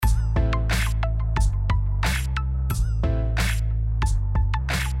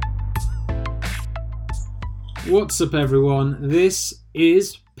What's up, everyone? This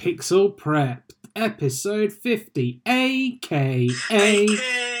is Pixel Prep, episode 50, aka... The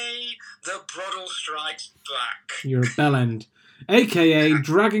Broddle Strikes Back. You're a bellend. Aka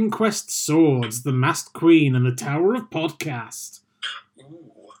Dragon Quest Swords, the Masked Queen, and the Tower of Podcast.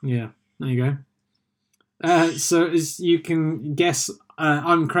 Ooh. Yeah, there you go. So as you can guess,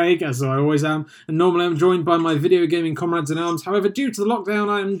 I'm Craig, as I always am, and normally I'm joined by my video gaming comrades in arms. However, due to the lockdown,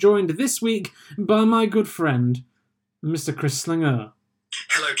 I am joined this week by my good friend, Mr. Chris Slinger.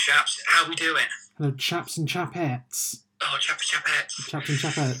 Hello, chaps. How we doing? Hello, chaps and chapettes. Oh, chapettes. Chaps and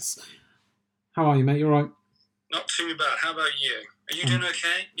chapettes. How are you, mate? You alright? Not too bad. How about you? Are you doing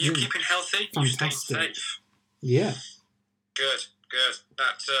okay? Are you keeping healthy? You staying Fantastic. safe? Yeah. Good.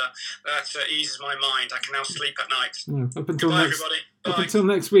 That eases my mind. I can now sleep at night. No, up until Goodbye, next everybody. up Bye. until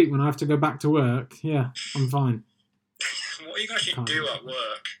next week when I have to go back to work. Yeah, I'm fine. What are you going to Can't do do at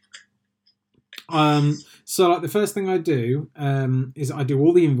work? So like the first thing I do is I do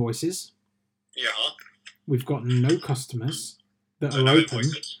all the invoices. Yeah. We've got no customers that So are no open,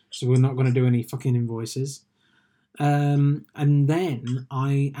 invoices. so we're not going to do any fucking invoices. And then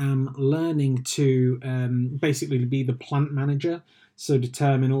I am learning to basically be the plant manager, so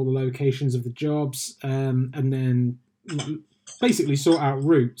determine all the locations of the jobs, and then basically sort out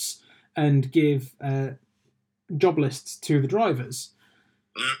routes and give job lists to the drivers.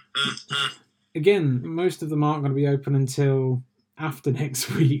 Again, most of them aren't going to be open until after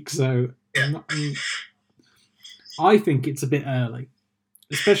next week, so Yeah. I think it's a bit early.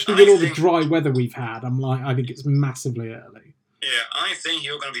 Especially with all the dry weather we've had, I think it's massively early. Yeah, I think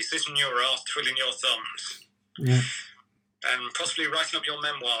you're going to be sitting your ass, twiddling your thumbs, Yeah. and possibly writing up your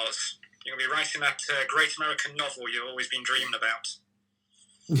memoirs. You're going to be writing that great American novel you've always been dreaming about.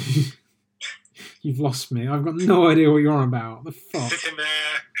 You've lost me. I've got no idea what you're on about. The fuck? Sitting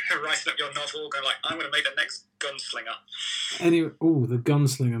there, writing up your novel, going like, I'm going to make the next gunslinger. Anyway, the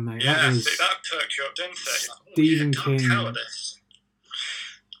gunslinger, mate. Yeah, That was that perked you up, didn't it? Stephen King.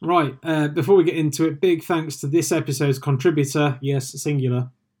 Right. Before we get into it, big thanks to this episode's contributor. Yes,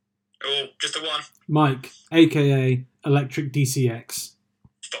 singular. Oh, just the one. Mike, aka Electric DCX.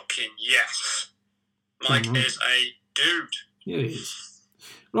 Fucking yes. Mike Come on. is a dude. Yeah, he is.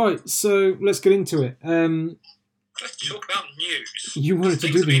 Right, so let's get into it. Let's talk about news. You wanted to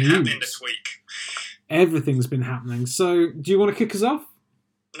Things do have the been happening news. this week. Everything's been happening. So, do you want to kick us off?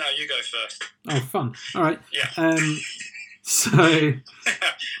 No, you go first. Oh, fun. All right. Yeah. So I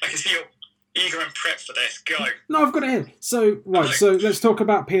can see you're eager and prepped for this. Go. no, I've got it here. So so let's talk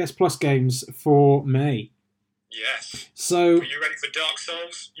about PS Plus games for May. Yes. So Are you ready for Dark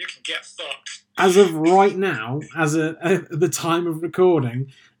Souls? You can get fucked. as of right now, at the time of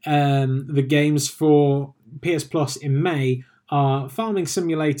recording, the games for PS Plus in May are Farming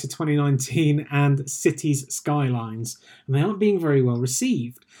Simulator 2019 and Cities Skylines, and they aren't being very well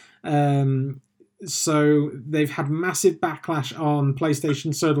received. So they've had massive backlash on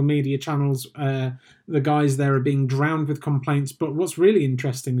PlayStation social media channels. The guys there are being drowned with complaints. But what's really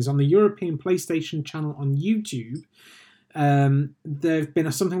interesting is on the European PlayStation channel on YouTube, there have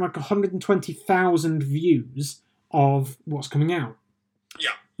been something like 120,000 views of what's coming out.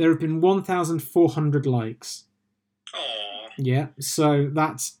 Yeah. There have been 1,400 likes. Aww. Yeah, so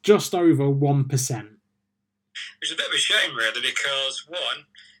that's just over 1%. It's a bit of a shame, really, because, one,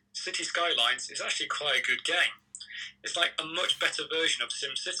 City Skylines is actually quite a good game. It's like a much better version of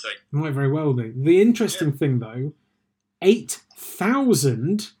SimCity. Might very well be. The interesting thing, though,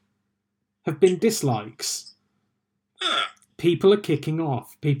 8,000 have been dislikes. Huh. People are kicking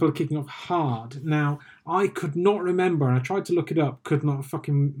off. People are kicking off hard. Now, I could not remember, and I tried to look it up, could not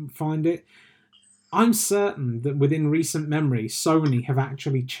fucking find it. I'm certain that within recent memory, Sony have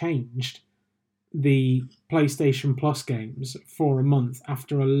actually changed the PlayStation Plus games for a month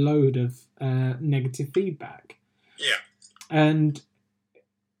after a load of negative feedback. Yeah. And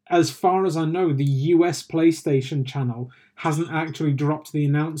as far as I know, the US PlayStation channel hasn't actually dropped the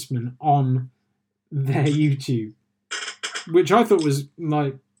announcement on their YouTube, which I thought was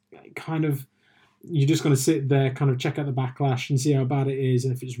like kind of, you're just going to sit there, kind of check out the backlash and see how bad it is.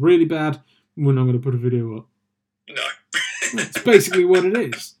 And if it's really bad, we're not going to put a video up. No. That's basically what it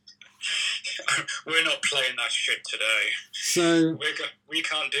is. We're not playing that shit today. So, we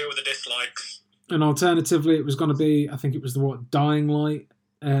can't deal with the dislikes. and alternatively, it was going to be, I think it was Dying Light,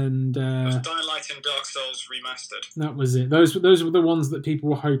 and It was Dying Light and Dark Souls remastered. that was it. Those were the ones that people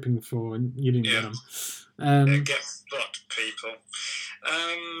were hoping for, and you didn't get them. Get fucked, people.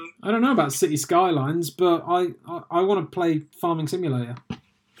 I don't know about City Skylines, but I want to play Farming Simulator.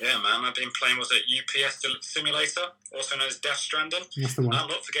 Yeah, man, I've been playing, was it UPS Simulator, also known as Death Stranding? That's the one. I'm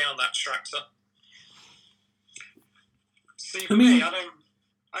up for getting on that tractor. See, for me, I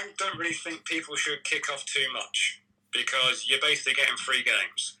don't really think people should kick off too much because you're basically getting free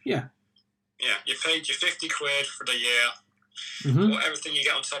games. Yeah. Yeah, you paid your 50 quid for the year. Mm-hmm. Well, everything you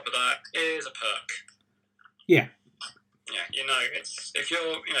get on top of that is a perk. Yeah. Yeah, it's if you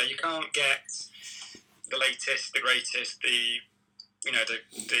can't get the latest, the greatest, the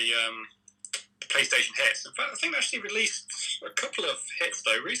PlayStation hits. In fact, I think they actually released a couple of hits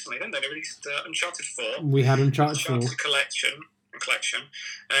though recently, didn't they? They released Uncharted 4. We had Uncharted 4. Collection,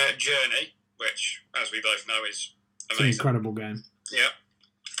 Journey, which, as we both know, is amazing. It's an incredible game. Yeah.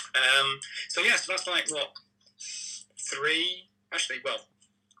 So that's like what 3? Actually,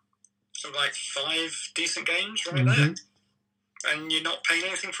 something like 5 decent games right there, and you're not paying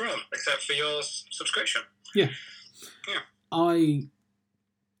anything for them except for your subscription. Yeah. Yeah.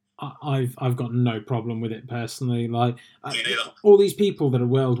 I've got no problem with it personally. Like Me neither. all these people that are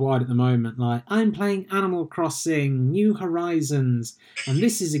worldwide at the moment, like I'm playing Animal Crossing, New Horizons, and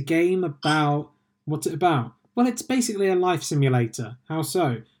this is a game about what's it about? Well, it's basically a life simulator. How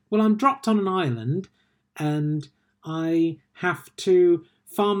so? Well, I'm dropped on an island, and I have to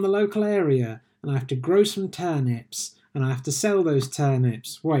farm the local area, and I have to grow some turnips, and I have to sell those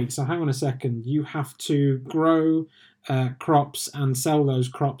turnips. Wait, so hang on a second. You have to grow crops and sell those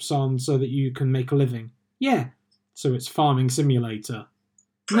crops on so that you can make a living. Yeah, so it's farming simulator.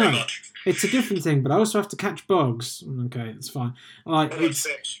 Pretty much. It's a different thing, but I also have to catch bugs. Okay, it's fine. Like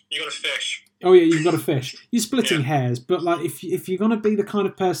fish. You got to fish. Oh yeah, you've got to fish. You're splitting hairs, but like if you're gonna be the kind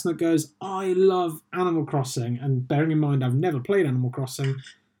of person that goes, I love Animal Crossing, and bearing in mind I've never played Animal Crossing,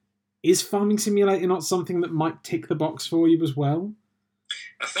 is Farming Simulator not something that might tick the box for you as well?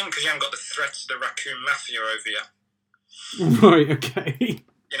 I think because you haven't got the threat of the raccoon mafia over you. Right. Okay.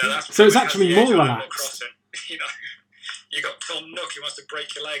 That's so it's actually more relaxed. You got Tom Nook who wants to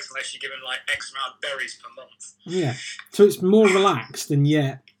break your legs unless you give him like X amount of berries per month. Yeah. So it's more relaxed, and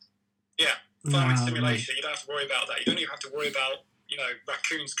yet. Yeah. Farming simulation, you don't have to worry about that. You don't even have to worry about,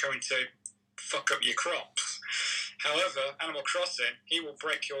 raccoons coming to fuck up your crops. However, Animal Crossing, he will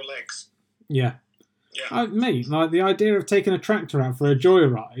break your legs. Yeah. Yeah. Mate, like the idea of taking a tractor out for a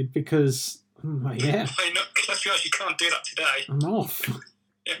joyride because, yeah. Why not? Let's be honest, you can't do that today. I'm off.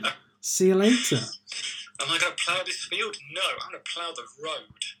 Yeah. See you later. Am I going to plough this field? No, I'm going to plough the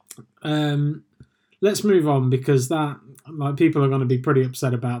road. Let's move on because people are going to be pretty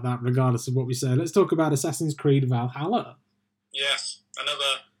upset about that regardless of what we say. Let's talk about Assassin's Creed Valhalla. Yes,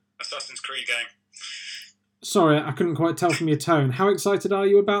 another Assassin's Creed game. Sorry, I couldn't quite tell from your tone. How excited are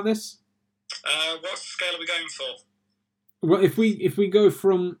you about this? What scale are we going for? Well, if we go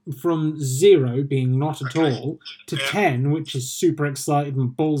from 0 being not at all to 10, which is super excited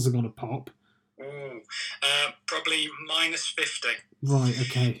and balls are going to pop. Ooh, probably minus 50. Right,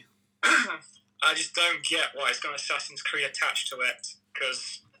 okay. I just don't get why it's got Assassin's Creed attached to it,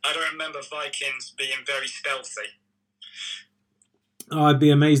 because I don't remember Vikings being very stealthy. Oh, I'd be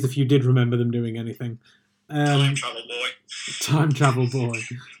amazed if you did remember them doing anything. Time travel boy. Time travel boy.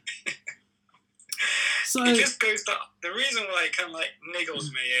 So it just goes that the reason why it kind of like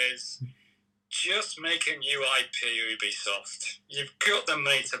niggles me is just make a new IP, Ubisoft. You've got the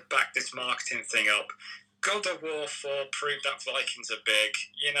money to back this marketing thing up. God of War 4 proved that Vikings are big.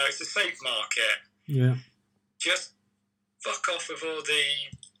 It's a safe market. Yeah. Just fuck off with all the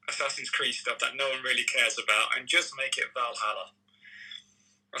Assassin's Creed stuff that no one really cares about and just make it Valhalla.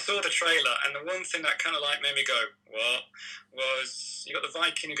 I saw the trailer, and the one thing that kind of like made me go, what? Was you got the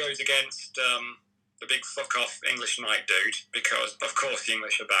Viking who goes against the big fuck off English knight dude, because of course the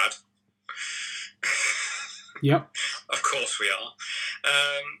English are bad. Yep. Of course we are.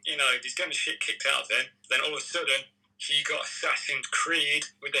 He's getting the shit kicked out of him. Then all of a sudden, he got Assassin's Creed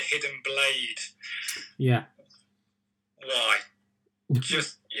with a hidden blade. Yeah. Why?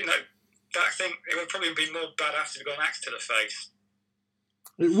 Just, that thing, it would probably be more badass if he got an axe to the face.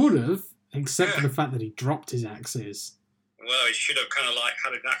 It would have, except for the fact that he dropped his axes. Well, he should have kind of like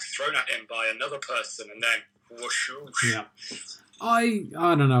had an axe thrown at him by another person and then whoosh, whoosh. Yeah. I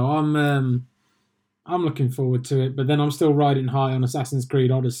don't know. I'm looking forward to it, but then I'm still riding high on Assassin's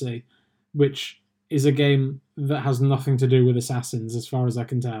Creed Odyssey, which is a game that has nothing to do with assassins, as far as I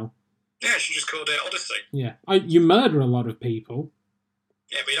can tell. Yeah, she just called it Odyssey. Yeah. You murder a lot of people.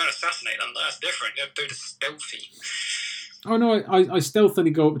 Yeah, but you don't assassinate them. That's different. You don't do the stealthy. Oh, no, I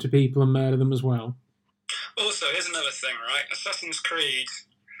stealthily go up to people and murder them as well. Also, here's another thing, right? Assassin's Creed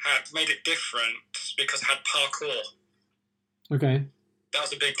had made it different because it had parkour. Okay. That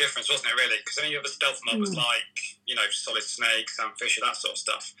was a big difference, wasn't it, really? Because any other stealth mod was like, Solid Snake, Sam Fisher, that sort of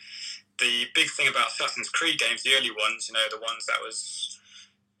stuff. The big thing about Assassin's Creed games, the early ones, the ones that was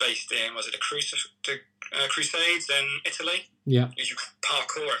based in, was it the Crusades in Italy. Yeah. You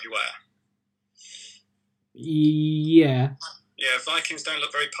parkour everywhere. Yeah. Yeah, Vikings don't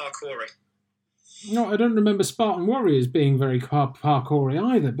look very parkoury. No, I don't remember Spartan Warriors being very parkoury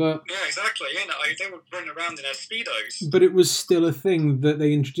either, but... Yeah, exactly. You know, they were running around in their Speedos. But it was still a thing that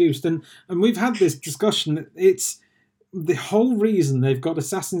they introduced. And we've had this discussion. It's the whole reason they've got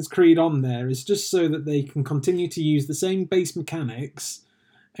Assassin's Creed on there is just so that they can continue to use the same base mechanics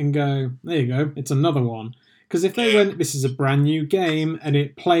and go, there you go, it's another one. Because if they went, this is a brand new game, and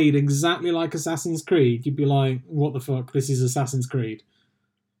it played exactly like Assassin's Creed, you'd be like, what the fuck, this is Assassin's Creed.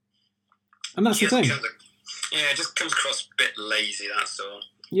 And that's the thing. It just comes across a bit lazy, that's all.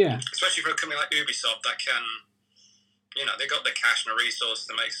 Yeah. Especially for a company like Ubisoft that can, you know, they got the cash and the resources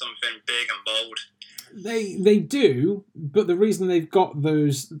to make something big and bold. They do, but the reason they've got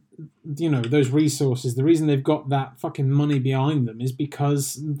those, you know, those resources, the reason they've got that fucking money behind them is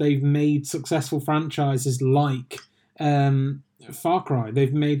because they've made successful franchises like Far Cry.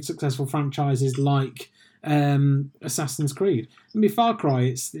 They've made successful franchises like Assassin's Creed. I mean, Far Cry,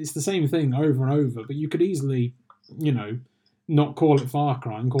 it's the same thing over and over, but you could easily, you know, not call it Far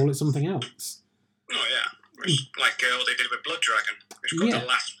Cry and call it something else. Oh yeah, like they did with Blood Dragon, which was the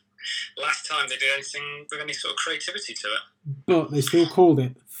last time they did anything with any sort of creativity to it. But they still called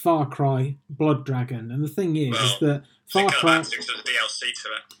it Far Cry Blood Dragon, and the thing is that Far Cry there's a DLC to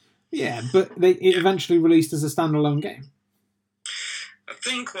it. Yeah, but it eventually released as a standalone game. I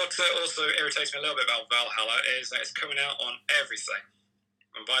think what also irritates me a little bit about Valhalla is that it's coming out on everything,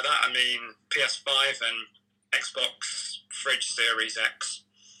 and by that I mean PS5 and Xbox Fridge Series X.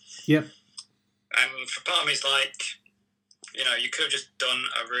 Yep. And for part of me, it's like, you know, you could have just done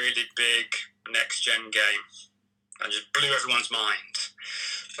a really big next-gen game and just blew everyone's mind.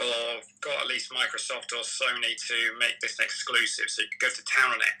 Or got at least Microsoft or Sony to make this exclusive so you could go to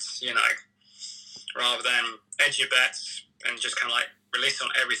town on it, you know, rather than edge your bets and just kind of like release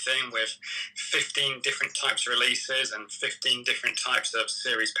on everything with 15 different types of releases and 15 different types of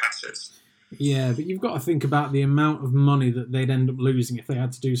series passes. Yeah, but you've got to think about the amount of money that they'd end up losing if they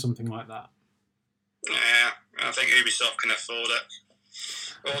had to do something like that. Yeah, I think Ubisoft can afford it.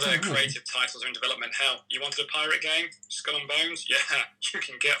 All their creative titles are in development. Hell, you wanted a pirate game? Skull and Bones? Yeah, you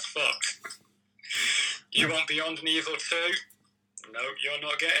can get fucked. You want Beyond and Evil 2? No, you're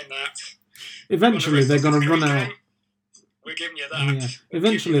not getting that. Eventually, they're going to run out. We're giving you that. Yeah.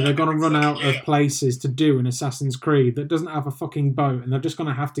 Eventually, they're going to run out of places to do an Assassin's Creed that doesn't have a fucking boat, and they're just going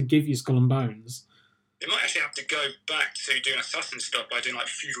to have to give you Skull and Bones. They might actually have to go back to doing assassin stuff by doing like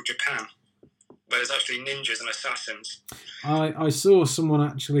feudal Japan, where there's actually ninjas and assassins. I saw someone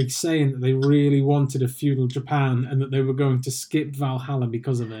actually saying that they really wanted a feudal Japan and that they were going to skip Valhalla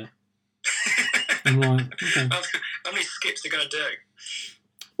because of it. I'm like, okay. How many skips are they going to do?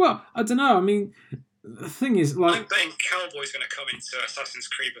 Well, I don't know. I mean, the thing is, like, I'm betting Cowboy's going to come into Assassin's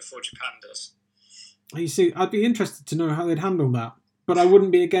Creed before Japan does. You see, I'd be interested to know how they'd handle that, but I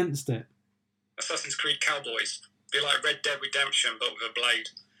wouldn't be against it. Assassin's Creed Cowboys. Be like Red Dead Redemption, but with a blade.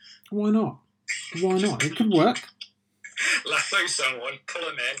 Why not? Why not? It could work. Lasso someone, pull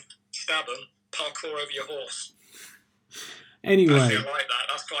them in, stab them, parkour over your horse. Anyway. I feel like that.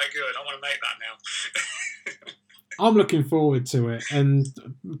 That's quite good. I want to make that now. I'm looking forward to it, and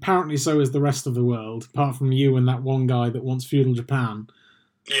apparently so is the rest of the world, apart from you and that one guy that wants feudal Japan.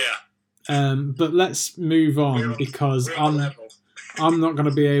 Yeah. But let's move on, because I'm not going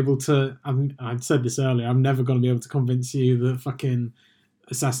to be able to... I'd said this earlier, I'm never going to be able to convince you that fucking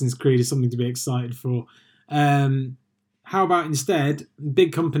Assassin's Creed is something to be excited for. How about instead,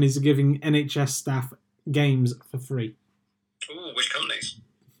 big companies are giving NHS staff games for free? Ooh, which companies?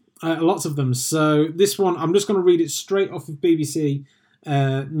 Lots of them. So this one, I'm just going to read it straight off of BBC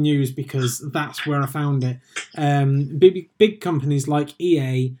News because that's where I found it. Big companies like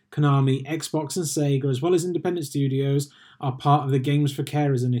EA, Konami, Xbox and Sega, as well as independent studios, are part of the Games for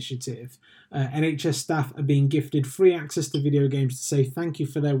Carers initiative. NHS staff are being gifted free access to video games to say thank you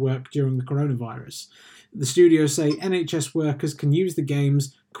for their work during the coronavirus. The studios say NHS workers can use the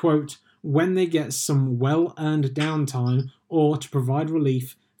games, quote, when they get some well-earned downtime or to provide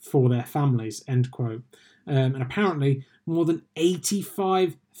relief for their families, end quote. And apparently, more than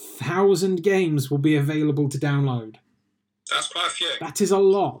 85,000 games will be available to download. That's quite a few. That is a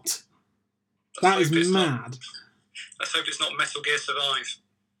lot. That is mad. Let's hope it's not Metal Gear Survive.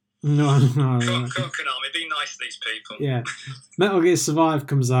 No. Konami, be nice to these people. Yeah. Metal Gear Survive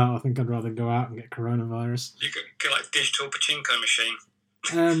comes out, I think I'd rather go out and get coronavirus. You could get like digital pachinko machine.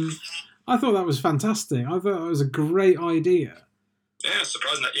 I thought that was fantastic. I thought it was a great idea. Yeah, it's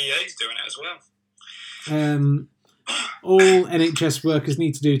surprising that EA's doing it as well. All NHS workers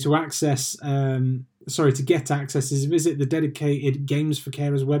need to do to access to get access is visit the dedicated Games for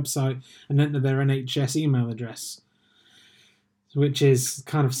Carers website and enter their NHS email address. Which is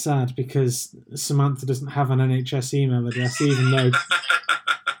kind of sad because Samantha doesn't have an NHS email address, even though.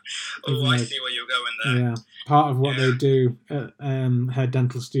 I see where you're going there. Yeah, part of what they do at her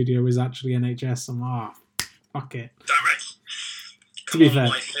dental studio is actually NHS. I'm like, fuck it. Damn it. To be fair,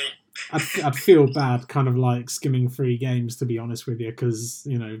 I'd feel bad kind of like skimming free games, to be honest with you, because,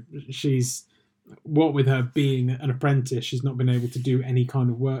 you know, she's, what with her being an apprentice, she's not been able to do any kind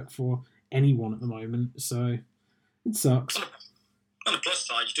of work for anyone at the moment, so it sucks. On the plus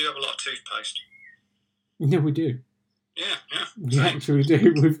side, you do have a lot of toothpaste. Yeah, we do. Yeah. We actually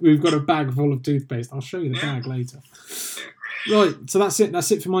do. We've got a bag full of toothpaste. I'll show you the bag later. Yeah. Right, so that's it. That's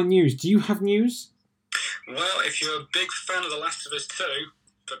it for my news. Do you have news? Well, if you're a big fan of The Last of Us 2,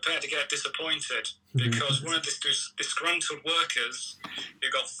 prepare to get disappointed, because one of the disgruntled workers who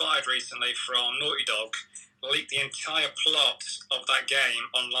got fired recently from Naughty Dog leaked the entire plot of that game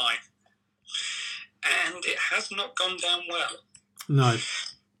online. And it has not gone down well. No.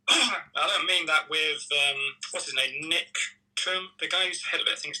 I don't mean that with, what's his name, Nick the guy who's head of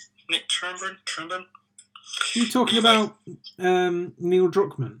it, I think it's Nick Turnbull. Are you talking about Neil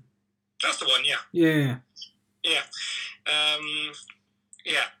Druckmann? That's the one, yeah. Yeah.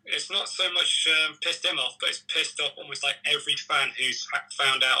 Yeah, it's not so much pissed him off, but it's pissed off almost like every fan who's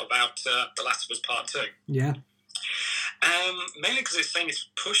found out about The Last of Us Part 2. Yeah. Mainly because it's saying it's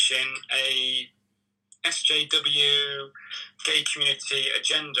pushing a SJW gay community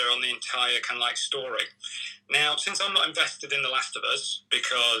agenda on the entire kind of like story. Now, since I'm not invested in The Last of Us,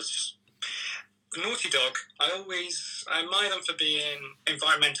 because Naughty Dog, I admire them for being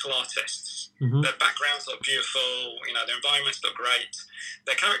environmental artists. Mm-hmm. Their backgrounds look beautiful, you know, their environments look great.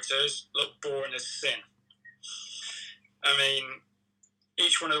 Their characters look boring as sin. I mean,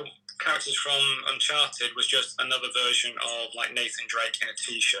 each one of the characters from Uncharted was just another version of like Nathan Drake in a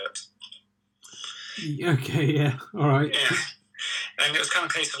t-shirt. Okay, yeah, all right. Yeah. And it was kind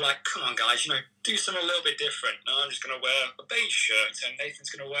of a case of like, come on guys, you know, do something a little bit different. No, I'm just going to wear a beige shirt and Nathan's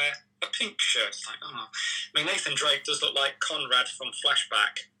going to wear a pink shirt. It's like, oh. I mean, Nathan Drake does look like Conrad from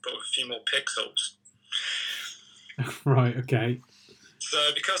Flashback, but with a few more pixels. Right, okay. So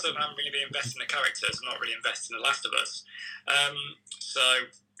because I haven't really been invested in the characters, I'm not really invested in The Last of Us.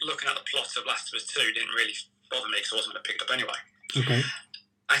 So looking at the plot of Last of Us 2 didn't really bother me because I wasn't going to pick it up anyway. Okay.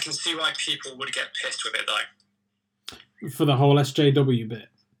 I can see why people would get pissed with it, though. For the whole SJW bit?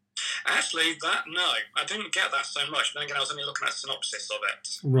 Actually, no. I didn't get that so much. Then again, I was only looking at a synopsis of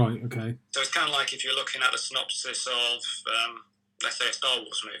it. Right, okay. So it's kind of like if you're looking at the synopsis of, let's say, a Star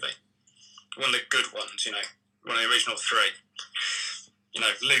Wars movie. One of the good ones, you know. One of the original three. You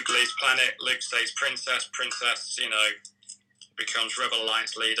know, Luke leaves planet, Luke stays princess, you know, becomes Rebel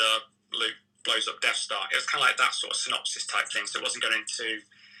Alliance leader, Luke blows up Death Star. It was kind of like that sort of synopsis type thing, so it wasn't going into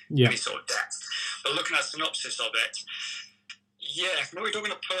any sort of depth. But looking at the synopsis of it, yeah, if Naughty Dog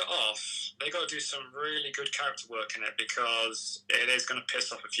going to pull it off, they got to do some really good character work in it, because it is going to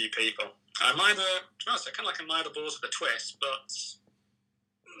piss off a few people. I kind of like admire the balls of the twist, but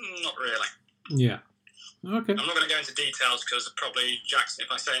not really. Yeah. Okay. I'm not going to go into details because probably Jackson,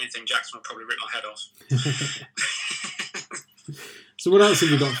 if I say anything, Jackson will probably rip my head off. So what else have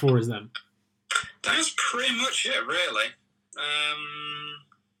you got for us then? That's pretty much it, really.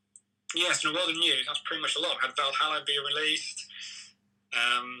 Yes, in the world of news, that's pretty much a lot. Had Valhalla be released.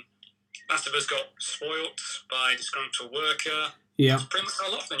 Last of Us got spoilt by a disgruntled worker. Yeah. That's pretty much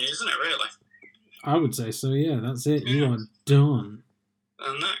a lot of the news, isn't it, really? I would say so, yeah. That's it. Yeah. You are done.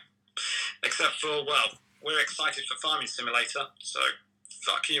 No. Except for, well, we're excited for Farming Simulator, so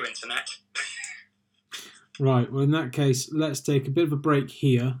fuck you, Internet. Right, well, in that case, let's take a bit of a break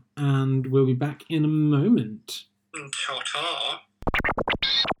here, and we'll be back in a moment. Ta-ta.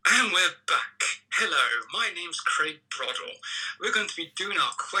 And we're back. Hello, my name's Craig Broddle. We're going to be doing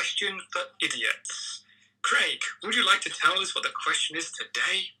our question for idiots. Craig, would you like to tell us what the question is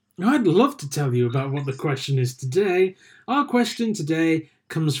today? I'd love to tell you about what the question is today. Our question today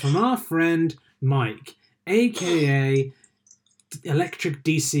comes from our friend Mike, a.k.a. Electric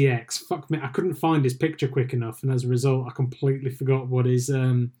DCX. Fuck me, I couldn't find his picture quick enough, and as a result, I completely forgot what his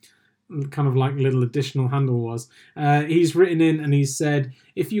kind of like little additional handle was. He's written in and he's said,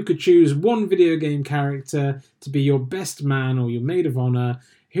 if you could choose one video game character to be your best man or your maid of honor,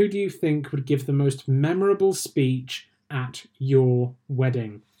 who do you think would give the most memorable speech at your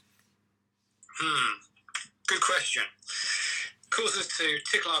wedding? Good question. Caused us to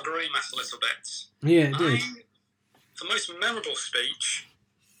tickle our grey mass a little bit. Yeah, it did. For most memorable speech,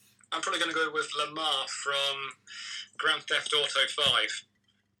 I'm probably going to go with Lamar from Grand Theft Auto 5.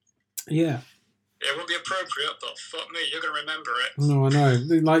 Yeah. It wouldn't be appropriate, but fuck me, you're going to remember it. No, I know.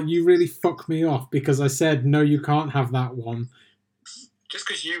 Like, you really fucked me off because I said, no, you can't have that one. Just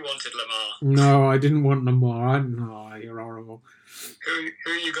because you wanted Lamar. No, I didn't want Lamar. No, you're horrible.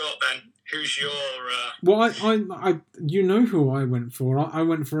 Who you got then? Who's your... Well, I you know who I went for. I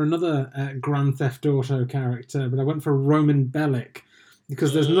went for another Grand Theft Auto character, but I went for Roman Bellic.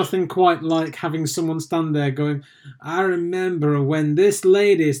 Because there's nothing quite like having someone stand there going, I remember when this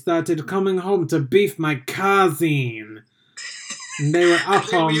lady started coming home to beef my cousin. And they were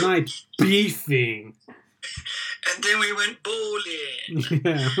up all night beefing. And then we went bowling.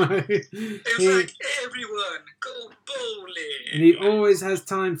 Yeah. It was like, everyone, go bowling. And he always has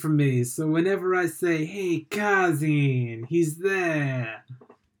time for me. So whenever I say, hey, cousin, he's there.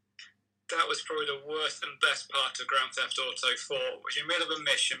 That was probably the worst and best part of Grand Theft Auto 4. Was you're in the middle of a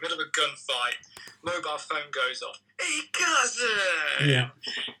mission, middle of a gunfight, mobile phone goes off. Hey, cousin! Yeah.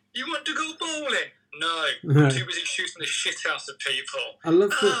 You want to go bowling? No. I'm too busy shooting the shit out of people. I love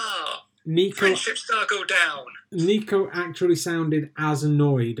that Nico... Friendships start go down. Nico actually sounded as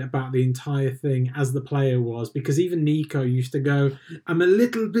annoyed about the entire thing as the player was, because even Nico used to go, I'm a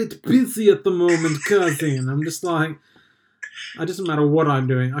little bit busy at the moment, cousin. I'm just like... It doesn't matter what I'm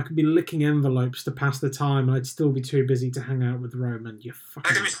doing. I could be licking envelopes to pass the time and I'd still be too busy to hang out with Roman. You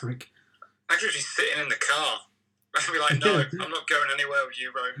fucking prick. I could be sitting in the car. I could be like, no, I'm not going anywhere with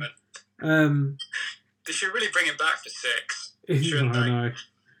you, Roman. They should really bring him back for 6. Shouldn't I they? know.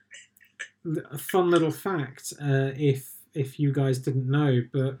 A fun little fact, if you guys didn't know,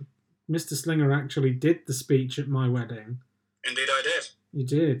 but Mr. Slinger actually did the speech at my wedding. Indeed I did. You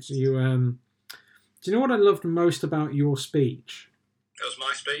did. Do you know what I loved most about your speech? That was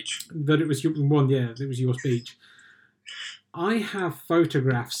my speech? That it was your one, yeah, it was your speech. I have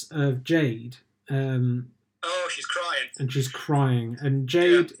photographs of Jade. Oh, she's crying. And she's crying. And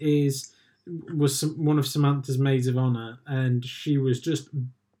Jade was one of Samantha's maids of honour, and she was just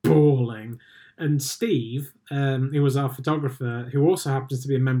bawling. And Steve, who was our photographer, who also happens to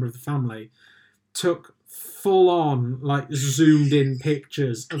be a member of the family, took full-on, like, zoomed-in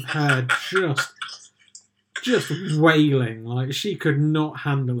pictures of her just wailing. Like, she could not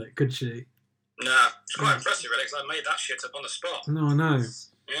handle it, could she? Nah, it's quite impressive, really, because I made that shit up on the spot. No, I know.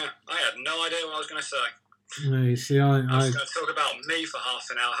 Yeah, I had no idea what I was going to say. No, you see, I was going to talk about me for half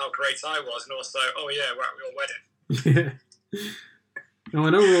an hour, how great I was, and also, oh yeah, we're at your wedding. Yeah. Now, I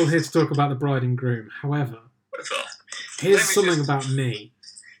know we're all here to talk about the bride and groom. However, here's something about me.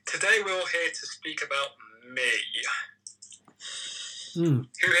 Today we're all here to speak about me. Mm.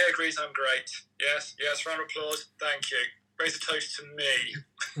 Who here agrees I'm great? Yes, round of applause. Thank you. Raise a toast to me.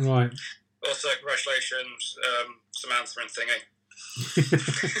 Right. Also, congratulations, Samantha and Thingy.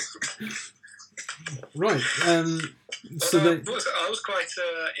 Right. So I was quite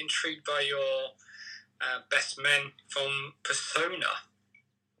intrigued by your best men from Persona.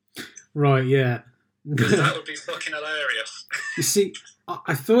 Right, yeah. Because that would be fucking hilarious. You see,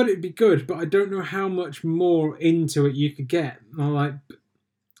 I thought it'd be good, but I don't know how much more into it you could get. Like,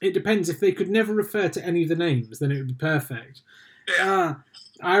 it depends. If they could never refer to any of the names, then it would be perfect. Yeah.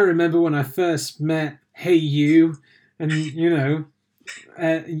 I remember when I first met Hey You, and you know,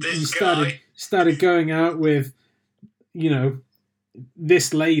 you started going out with, you know,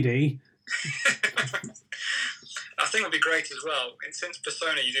 this lady. I think it would be great as well. And since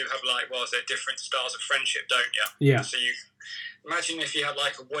Persona, you do have different styles of friendship, don't you? Yeah. So you imagine if you had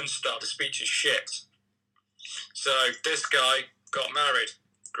like a 1-star, the speech is shit. So this guy got married.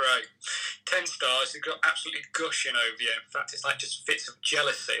 Great. 10 stars, he got absolutely gushing over you. In fact, it's like just fits of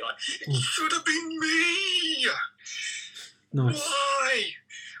jealousy. Like, it should have been me. Nice.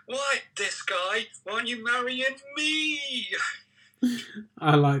 Why this guy? Why aren't you marrying me?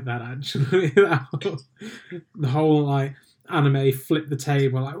 I like that, actually. The whole like anime flip the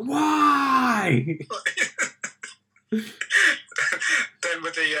table, like, why? Then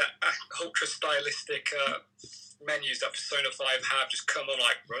with the ultra stylistic menus that Persona 5 have just come on,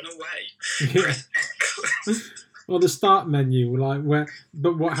 like, run away. Yeah. Press X. Well, the start menu,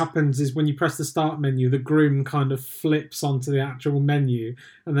 but what happens is when you press the start menu, the groom kind of flips onto the actual menu,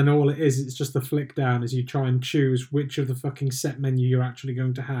 and then all it is, it's just a flick down as you try and choose which of the fucking set menu you're actually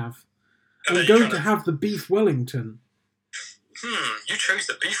going to have. I'm going to have the beef Wellington. You chose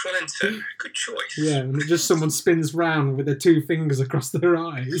the beef Wellington. Good choice. Yeah, and just someone spins round with their 2 fingers across their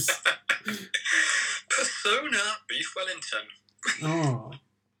eyes. Persona beef Wellington. Oh.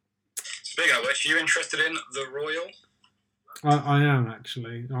 Speaking of which, are you interested in The Royal? I am,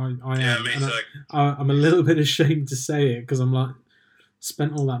 actually. I am. Yeah, me too. I'm a little bit ashamed to say it, because I'm like,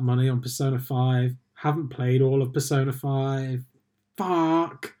 spent all that money on Persona 5, haven't played all of Persona 5.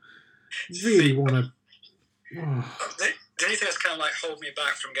 Fuck. really want to. The only thing that's kind of like hold me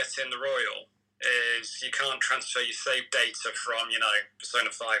back from getting the Royal is you can't transfer your save data from,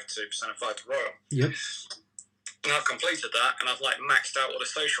 Persona 5 to Persona 5 to Royal. Yep. And I've completed that, and I've like maxed out all the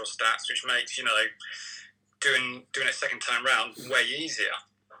social stats, which makes, doing a second time round way easier.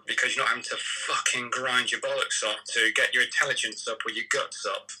 Because you're not having to fucking grind your bollocks up to get your intelligence up or your guts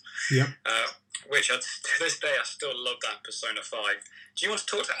up. Yep. Which, to this day, I still love that in Persona 5. Do you want to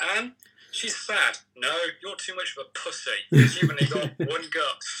talk to Anne? She's sad. No, you're too much of a pussy. You've only got one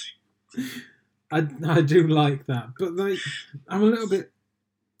gut. I do like that, but I'm a little bit.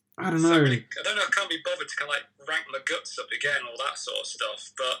 I don't know. So really, I don't know. I can't be bothered to kind of like rank my guts up again, all that sort of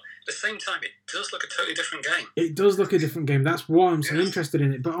stuff. But at the same time, it does look a totally different game. It does look a different game. That's why I'm so interested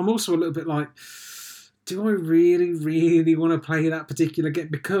in it. But I'm also a little bit like, do I really, really want to play that particular game?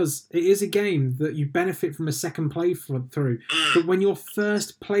 Because it is a game that you benefit from a second playthrough. But when your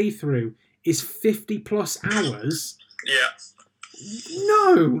first playthrough is 50 plus hours,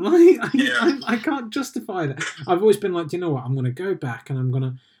 no, I can't justify that. I've always been like, do you know what? I'm going to go back and I'm going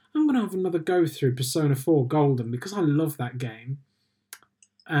to have another go through Persona 4 Golden because I love that game,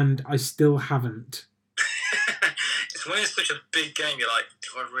 and I still haven't. It's when it's such a big game, you're like,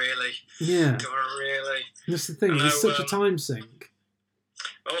 do I really? Yeah. Do I really? That's the thing. It's such a time sink.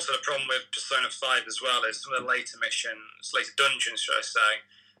 Also, the problem with Persona 5 as well is some of the later missions, later dungeons, should I say,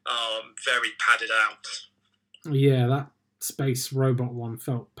 are very padded out. Yeah, that space robot one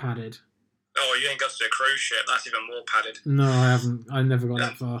felt padded. Oh, you ain't got to do a cruise ship. That's even more padded. No, I haven't. I never got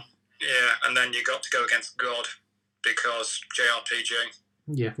that far. Yeah, and then you got to go against God because JRPG.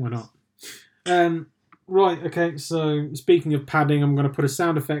 Yeah, why not? Right, okay, so speaking of padding, I'm going to put a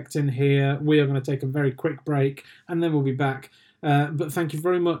sound effect in here. We are going to take a very quick break, and then we'll be back. But thank you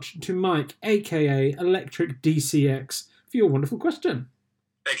very much to Mike, a.k.a. Electric DCX, for your wonderful question.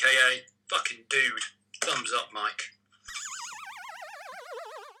 A.k.a. fucking dude. Thumbs up, Mike.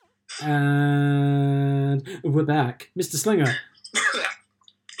 And we're back. Mr. Slinger.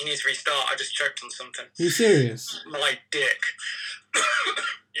 You need to restart. I just choked on something. Are you serious? My dick.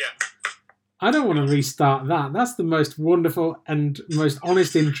 Yeah. I don't want to restart that. That's the most wonderful and most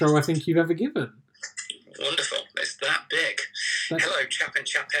honest intro I think you've ever given. Wonderful. It's that big. Hello, chap and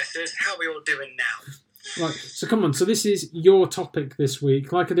chapesses. How are we all doing now? Right, so come on. So this is your topic this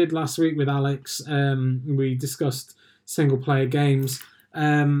week. Like I did last week with Alex, we discussed single-player games.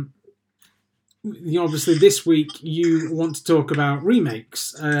 Obviously, this week you want to talk about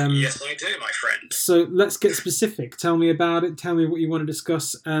remakes. Yes, I do, my friend. So let's get specific. Tell me about it. Tell me what you want to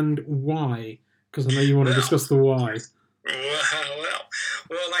discuss and why. Because I know you want to discuss the why.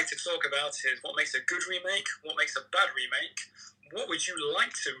 What I like to talk about is what makes a good remake, what makes a bad remake, what would you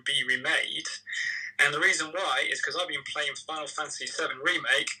like to be remade, and the reason why is because I've been playing Final Fantasy VII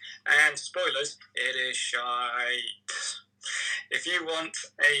Remake, and spoilers, it is shite. If you want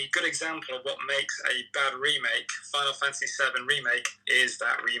a good example of what makes a bad remake, Final Fantasy VII Remake is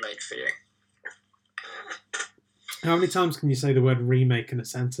that remake for you. How many times can you say the word remake in a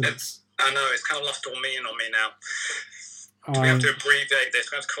sentence? I know, it's kind of lost all meaning on me now. We have to abbreviate this.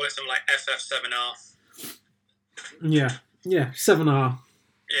 We have to call it something like FF7R. Yeah, 7R.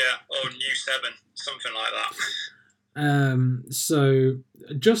 Yeah, or New 7, something like that. So,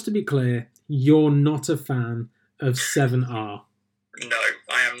 just to be clear, you're not a fan of 7R. No,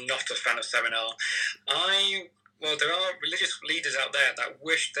 I am not a fan of 7R. Well, there are religious leaders out there that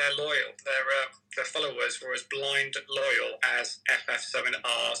wish their followers were as blind loyal as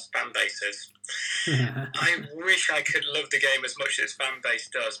FF7R's fan base is. I wish I could love the game as much as its fan base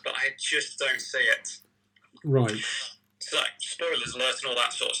does, but I just don't see it. Right. So, spoilers alert and all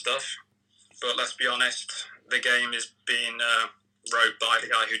that sort of stuff. But let's be honest, the game is being wrote by the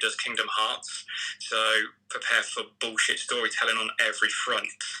guy who does Kingdom Hearts, so prepare for bullshit storytelling on every front.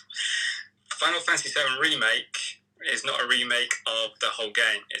 Final Fantasy VII Remake is not a remake of the whole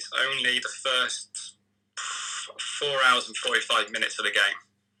game. It's only the first 4 hours and 45 minutes of the game.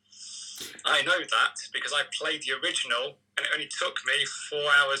 I know that because I played the original and it only took me 4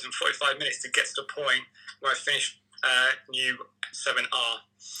 hours and 45 minutes to get to the point where I finished New 7R.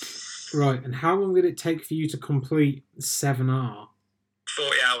 Right, and how long did it take for you to complete 7R?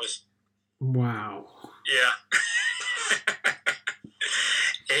 40 hours. Wow. Yeah.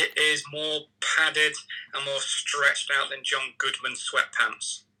 It is more padded and more stretched out than John Goodman's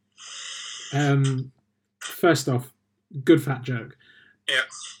sweatpants. First off, good fat joke. Yeah.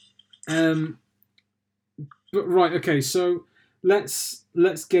 But right, okay, so let's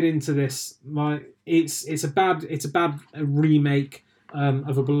get into this. Like, it's a bad remake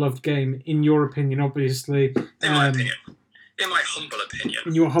of a beloved game, in your opinion, obviously. In my opinion. In my humble opinion.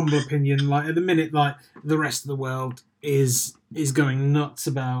 In your humble opinion, like at the minute, like the rest of the world is going nuts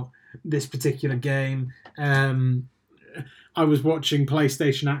about this particular game. I was watching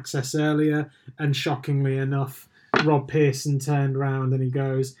PlayStation Access earlier, and shockingly enough, Rob Pearson turned around and he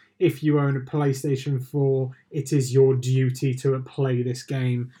goes, "If you own a PlayStation 4, it is your duty to play this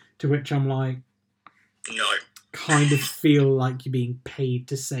game." To which I'm like, no. Kind of feel like you're being paid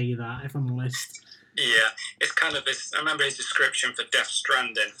to say that, if I'm honest. Yeah, it's kind of this. I remember his description for Death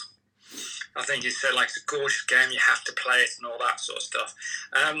Stranding. I think he said, like, it's a gorgeous game, you have to play it and all that sort of stuff.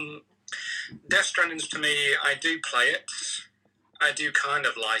 Death Stranding, to me, I do play it. I do kind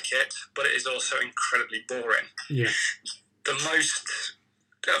of like it, but it is also incredibly boring. Yeah.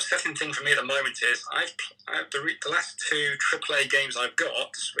 The upsetting thing for me at the moment is the last two AAA games I've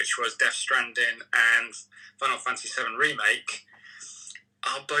got, which was Death Stranding and Final Fantasy VII Remake,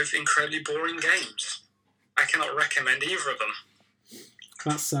 are both incredibly boring games. I cannot recommend either of them.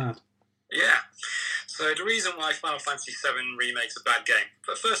 That's sad. Yeah. So the reason why Final Fantasy VII Remake's a bad game,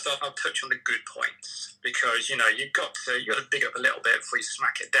 but first off, I'll touch on the good points, because, you know, you've got to big up a little bit before you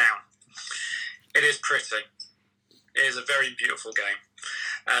smack it down. It is pretty. It is a very beautiful game.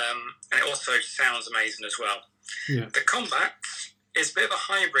 And it also sounds amazing as well. Yeah. The combat is a bit of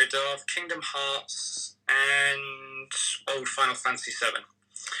a hybrid of Kingdom Hearts and old Final Fantasy VII.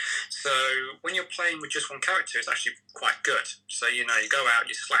 So when you're playing with just one character, it's actually quite good. So, you know, you go out,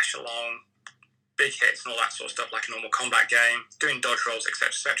 you slash along, big hits and all that sort of stuff, like a normal combat game, doing dodge rolls, etc.,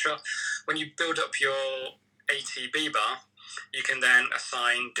 etc. When you build up your ATB bar, you can then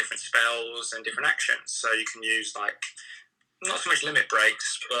assign different spells and different actions. So you can use, like, not so much limit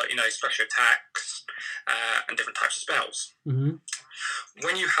breaks, but, you know, special attacks and different types of spells. Mm-hmm.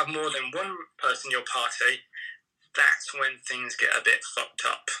 When you have more than one person in your party, that's when things get a bit fucked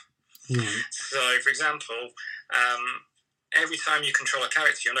up. Mm-hmm. So, for example, every time you control a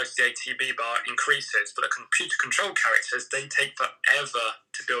character, you'll notice the ATB bar increases, but the computer-controlled characters, they take forever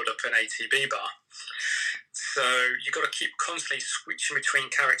to build up an ATB bar. So you've got to keep constantly switching between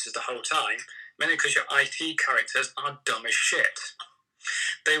characters the whole time, mainly because your IT characters are dumb as shit.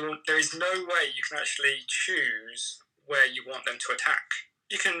 There is no way you can actually choose where you want them to attack.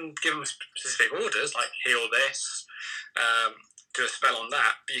 You can give them specific orders, like heal this, do a spell on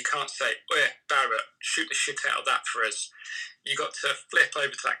that, but you can't say, "Oh yeah, Barrett, shoot the shit out of that for us." You got to flip over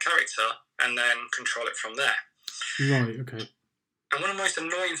to that character and then control it from there. Right, okay. And one of the most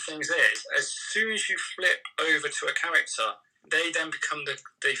annoying things is, as soon as you flip over to a character, they then become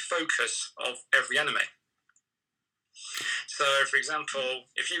the focus of every enemy. So, for example,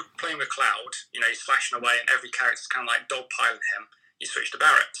 if you're playing with Cloud, you know, he's slashing away and every character's kind of like dogpiling him, you switch to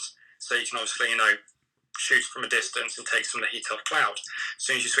Barrett. So you can obviously, you know, shoot from a distance and take some of the heat off Cloud. As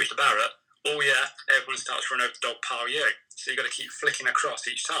soon as you switch to Barrett, oh yeah, everyone starts running over to dogpile you. So you've got to keep flicking across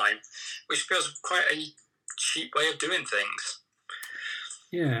each time, which feels quite a cheap way of doing things.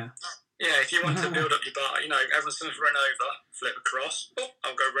 Yeah. Yeah, if you want to build up your bar, you know, everyone's going to run over, flip across, oh,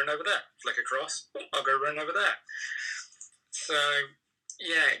 I'll go run over there, flick across, oh, I'll go run over there. So,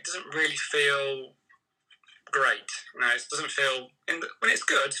 yeah, it doesn't really feel great. No, it doesn't feel... when it's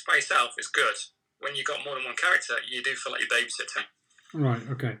good, by itself, it's good. When you've got more than one character, you do feel like you're babysitting. Right,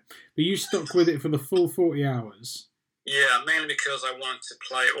 okay. But you stuck with it for the full 40 hours? Yeah, mainly because I wanted to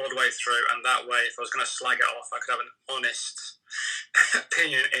play it all the way through, and that way, if I was going to slag it off, I could have an honest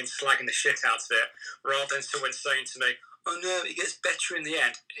opinion in slagging the shit out of it, rather than someone saying to me, "Oh no, it gets better in the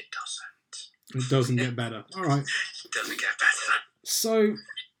end." It doesn't. It doesn't get better. All right. It doesn't get better. So,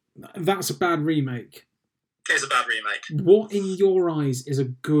 that's a bad remake. It's a bad remake. What, in your eyes, is a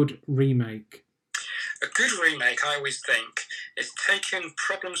good remake? A good remake, I always think, is taking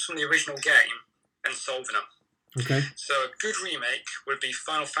problems from the original game and solving them. Okay. So a good remake would be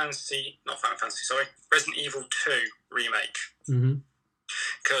Resident Evil 2 remake. Mm-hmm.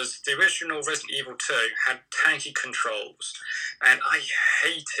 Because the original Resident Evil 2 had tanky controls, and I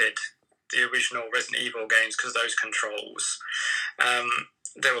hated the original Resident Evil games because of those controls.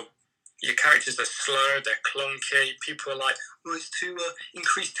 Your characters are slow, they're clunky, people are like, "Oh, it's to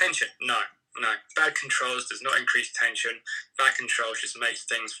increase tension." No. Bad controls does not increase tension. Bad controls just makes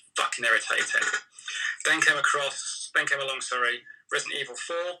things fucking irritating. Then came along, Resident Evil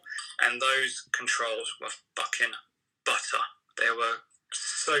 4, and those controls were fucking butter. They were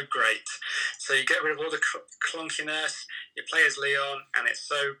so great. So you get rid of all the clunkiness, you play as Leon, and it's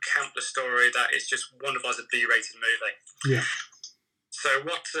so camp the story that it's just wonderful as a B-rated movie. Yeah. So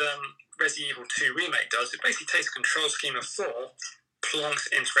what Resident Evil 2 Remake does, it basically takes a control scheme of 4,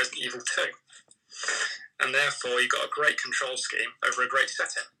 plonks into Resident Evil 2. And therefore, you've got a great control scheme over a great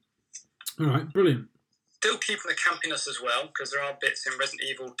setting. All right, brilliant. still keeping the campiness as well, because there are bits in Resident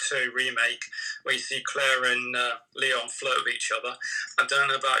Evil 2 Remake where you see Claire and Leon flirt with each other. I don't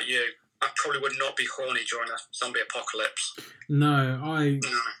know about you. I probably would not be horny during a zombie apocalypse. No, I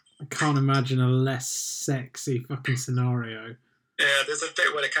can't imagine a less sexy fucking scenario. Yeah, there's a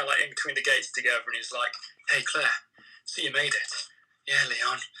bit where they're kind of like in between the gates together, and he's like, "Hey, Claire, so you made it." "Yeah,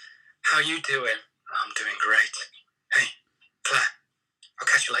 Leon. How you doing?" "I'm doing great." "Hey, Claire, I'll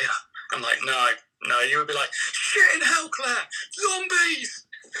catch you later." I'm like, no, you would be like, "Shit in hell, Claire! Zombies!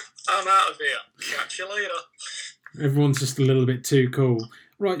 I'm out of here. Catch you later." Everyone's just a little bit too cool.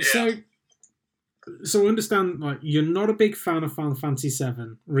 Right, Yeah. So understand, like, you're not a big fan of Final Fantasy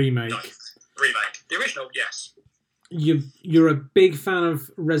VII Remake. No. Remake. The original, yes. You're a big fan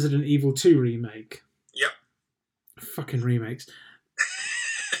of Resident Evil 2 Remake. Yep. Fucking remakes.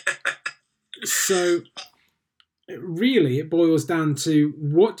 So, really, it boils down to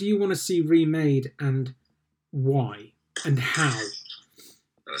what do you want to see remade and why and how?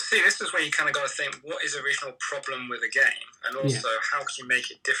 See, this is where you kind of got to think, what is the original problem with a game? And also, how can you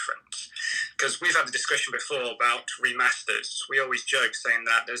make it different? Because we've had the discussion before about remasters. We always joke saying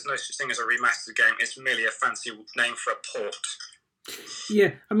that there's no such thing as a remastered game. It's merely a fancy name for a port.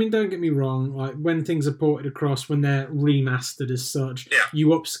 Yeah, I mean, don't get me wrong. Like, when things are ported across, when they're remastered as such, you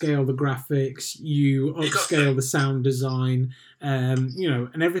upscale the graphics, you upscale the sound design,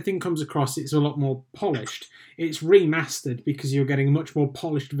 and everything comes across. It's a lot more polished. It's remastered because you're getting a much more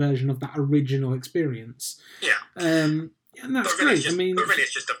polished version of that original experience. Yeah. And that's great. But really,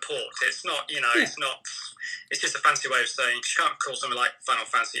 it's just a port. It's not, it's not. It's just a fancy way of saying you can't call something like Final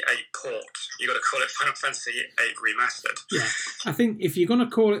Fantasy VIII port. You got to call it Final Fantasy VIII remastered. Yeah, I think if you're going to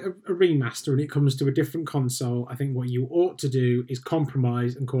call it a remaster and it comes to a different console, I think what you ought to do is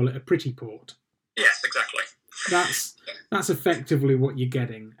compromise and call it a pretty port. Yes, exactly. That's effectively what you're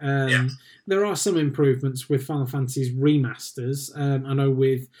getting. There are some improvements with Final Fantasy's remasters. I know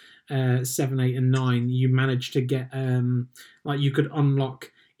with 7, 8, and 9, you managed to get you could unlock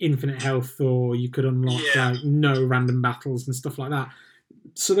infinite health, or you could unlock no random battles and stuff like that.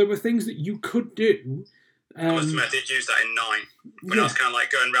 So there were things that you could do. I must admit, I did use that in 9. When I was kind of like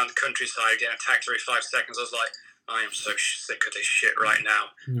going around the countryside, getting attacked every 5 seconds, I was like, I am so sick of this shit right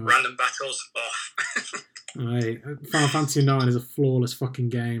now. No. Random battles, off. Final Fantasy IX is a flawless fucking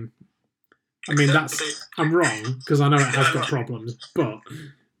game. I mean, I'm wrong, because I know it has got problems, but...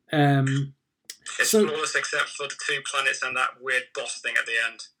 it's flawless except for the 2 planets and that weird boss thing at the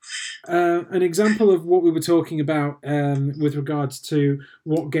end. An example of what we were talking about with regards to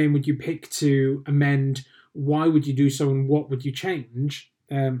what game would you pick to amend, why would you do so, and what would you change,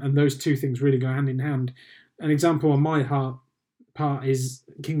 and those two things really go hand in hand. An example on my part is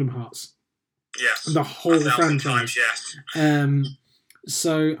Kingdom Hearts. Yes. The whole franchise. Times, yes.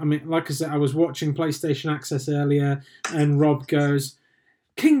 So, I mean, like I said, I was watching PlayStation Access earlier, and Rob goes,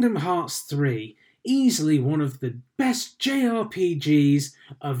 Kingdom Hearts 3, easily one of the best JRPGs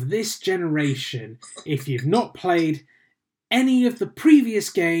of this generation. If you've not played any of the previous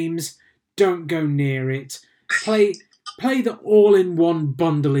games, don't go near it. Play the all-in-one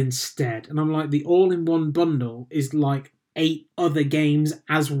bundle instead. And I'm like, the all-in-one bundle is like 8 other games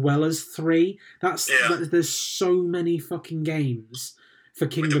as well as 3. There's so many fucking games for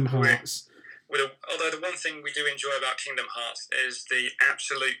Kingdom Hearts. Although the one thing we do enjoy about Kingdom Hearts is the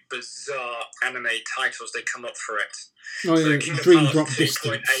absolute bizarre anime titles they come up for it. Oh yeah, Kingdom Dream Hearts Drop 2.8,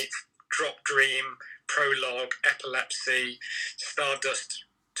 Distance. Drop Dream, Prologue, Epilepsy, Stardust,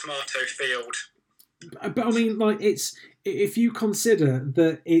 Tomato Field. But I mean, like, if you consider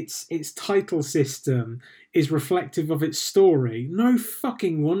that its title system is reflective of its story, no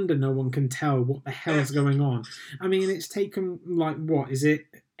fucking wonder no one can tell what the hell's going on. I mean, it's taken, like, what is it,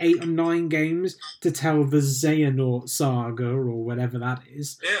 8 or 9 games to tell the Xehanort saga or whatever that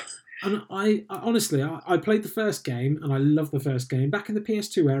is. Yeah. And I honestly, I played the first game and I loved the first game. Back in the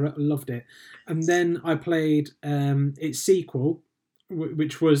PS2 era, I loved it. And then I played its sequel,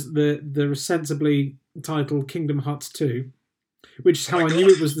 which was the sensibly titled Kingdom Hearts 2, which is how I knew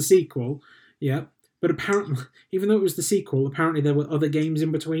it was the sequel. Yeah. But apparently, even though it was the sequel, apparently there were other games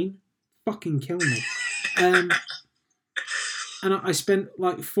in between. Fucking kill me. And I spent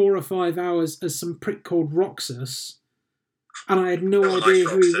like 4 or 5 hours as some prick called Roxas, and I had no idea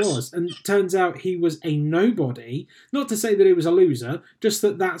who he was. And it turns out he was a nobody. Not to say that he was a loser, just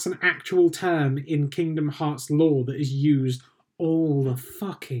that that's an actual term in Kingdom Hearts lore that is used all the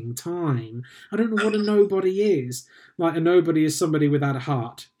fucking time. I don't know what a nobody is. Like, a nobody is somebody without a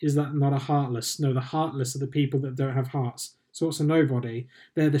heart. Is that not a heartless? No, the heartless are the people that don't have hearts. So what's a nobody?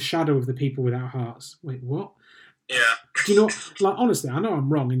 They're the shadow of the people without hearts. Wait, what? Yeah. Do you know, like, honestly, I know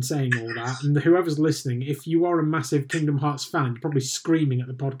I'm wrong in saying all that, and whoever's listening, if you are a massive Kingdom Hearts fan, you're probably screaming at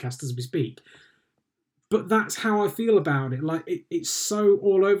the podcast as we speak. But that's how I feel about it. Like, it's so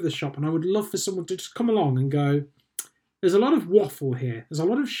all over the shop, and I would love for someone to just come along and go, there's a lot of waffle here, there's a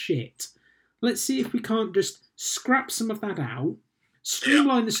lot of shit. Let's see if we can't just scrap some of that out,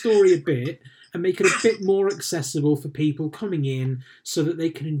 streamline the story a bit, and make it a bit more accessible for people coming in so that they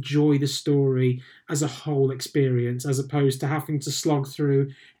can enjoy the story as a whole experience, as opposed to having to slog through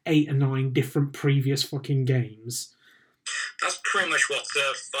 8 or 9 different previous fucking games. That's pretty much what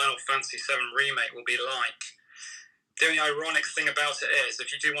Final Fantasy VII Remake will be like. The only ironic thing about it is,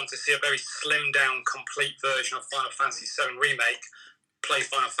 if you do want to see a very slimmed down, complete version of Final Fantasy VII Remake, play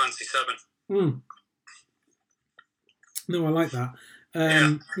Final Fantasy VII. No, I like that.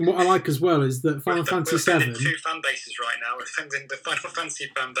 What I like as well is that Final Fantasy VII. We're offending 2 fan bases right now. We're offending the Final Fantasy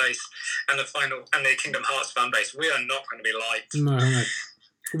fan base and the Kingdom Hearts fan base. We are not going to be liked. No.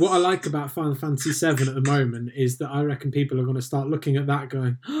 What I like about Final Fantasy VII at the moment is that I reckon people are going to start looking at that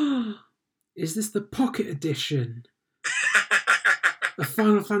going, oh, is this the Pocket Edition? A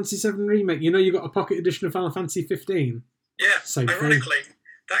Final Fantasy VII Remake. You know you got a Pocket Edition of Final Fantasy 15? Yeah, same ironically, thing.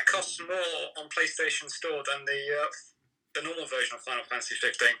 That costs more on PlayStation Store than the normal version of Final Fantasy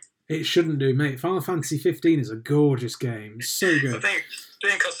 15. It shouldn't do, mate. Final Fantasy 15 is a gorgeous game. So good. I think it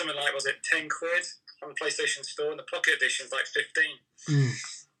didn't cost something like, was it 10 quid on the PlayStation Store, and the Pocket Edition is like 15.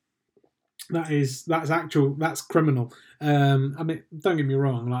 That's criminal. I mean, don't get me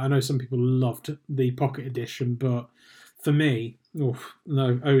wrong. Like, I know some people loved the Pocket Edition, but for me, no,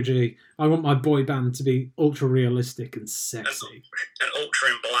 OG. I want my boy band to be ultra realistic and sexy. And ultra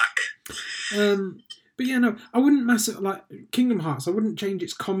in black. But yeah, no, I wouldn't mess it like Kingdom Hearts. I wouldn't change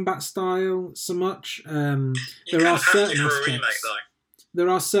its combat style so much. There are certain aspects. Remake, there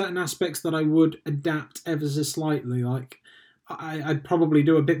are certain aspects that I would adapt ever so slightly. Like I'd probably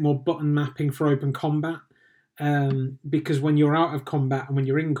do a bit more button mapping for open combat, because when you're out of combat and when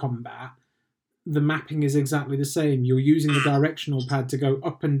you're in combat, the mapping is exactly the same. You're using the directional pad to go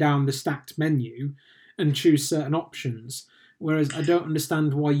up and down the stacked menu and choose certain options. Whereas I don't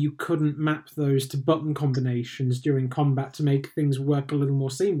understand why you couldn't map those to button combinations during combat to make things work a little more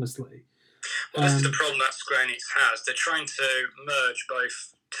seamlessly. Well, this is the problem that Square Enix has. They're trying to merge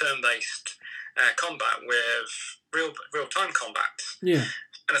both turn-based combat with real-time combat. Yeah.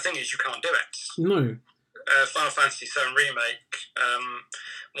 And the thing is, you can't do it. No. Final Fantasy VII Remake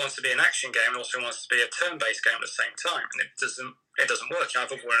wants to be an action game and also wants to be a turn-based game at the same time, and it doesn't work. You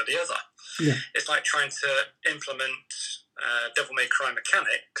either one or the other. Yeah. It's like trying to implement Devil May Cry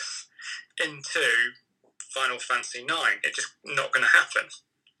mechanics into Final Fantasy IX. It's just not going to happen.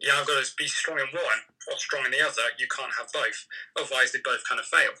 You either got to be strong in one or strong in the other. You can't have both. Otherwise, they both kind of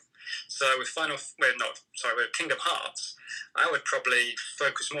fail. So with with Kingdom Hearts, I would probably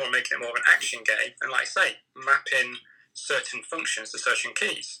focus more on making it more of an action game, and like I say, map in certain functions to certain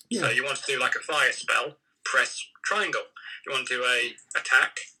keys. Yeah. So you want to do like a fire spell, press triangle. You want to do a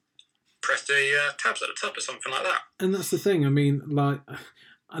attack, press the tabs at the top or something like that. And that's the thing. I mean, like,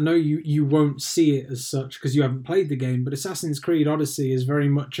 I know you won't see it as such because you haven't played the game, but Assassin's Creed Odyssey is very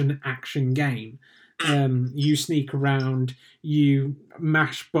much an action game. You sneak around, you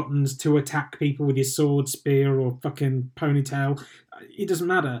mash buttons to attack people with your sword, spear, or fucking ponytail. It doesn't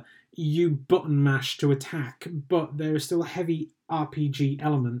matter. You button mash to attack, but there are still heavy RPG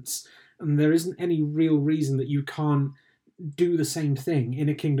elements, and there isn't any real reason that you can't do the same thing in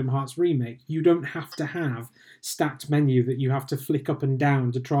a Kingdom Hearts remake. You don't have to have stacked menu that you have to flick up and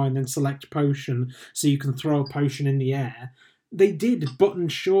down to try and then select potion so you can throw a potion in the air. They did button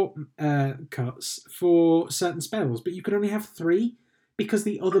short cuts for certain spells, but you could only have 3 because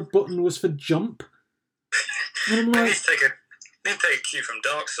the other button was for jump. And I'm like, you need to take a cue from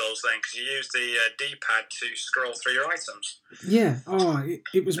Dark Souls then, because you use the D-pad to scroll through your items. Yeah,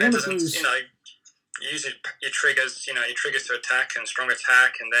 it was one of those. You use your triggers. Your triggers to attack and strong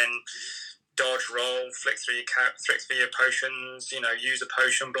attack, and then dodge, roll, flick through your potions. Use a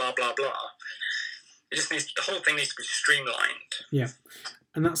potion, blah blah blah. It just needs, the whole thing needs to be streamlined. Yeah,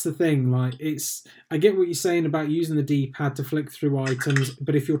 and that's the thing. Like, I get what you're saying about using the D-pad to flick through items,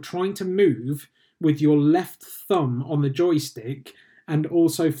 but if you're trying to move with your left thumb on the joystick and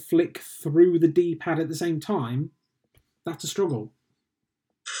also flick through the D-pad at the same time, that's a struggle.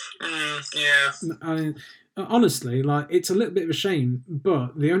 Yeah. Honestly, like, it's a little bit of a shame,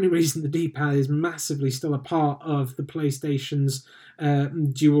 but the only reason the D-pad is massively still a part of the PlayStation's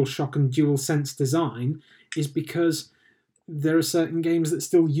DualShock and DualSense design is because there are certain games that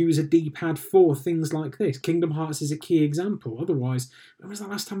still use a D-pad for things like this. Kingdom Hearts is a key example. Otherwise, when was the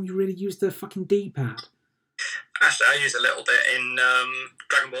last time you really used the fucking D-pad? Actually, I use a little bit in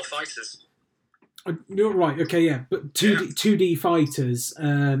Dragon Ball Fighters. You're right. Okay, yeah, but 2D fighters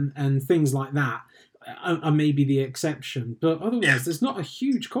and things like that are maybe the exception. But otherwise, there's not a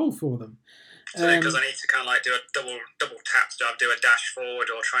huge call for them. Because I need to kind of like do a double tap, so I do a dash forward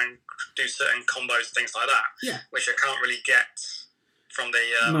or try and do certain combos, things like that. Yeah. Which I can't really get from the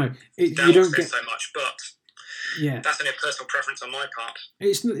no, you don't get so much, but. Yeah, that's only a personal preference on my part.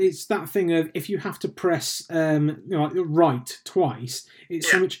 It's that thing of if you have to press right twice,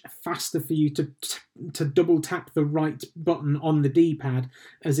 it's so much faster for you to double tap the right button on the D-pad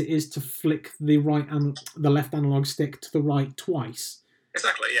as it is to flick the left analog stick to the right twice.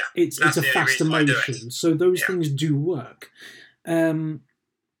 Exactly, yeah. It's a faster motion, so those things do work.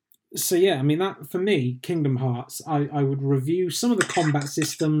 So yeah, I mean that for me, Kingdom Hearts. I would review some of the combat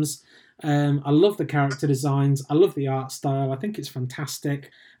systems. I love the character designs. I love the art style. I think it's fantastic.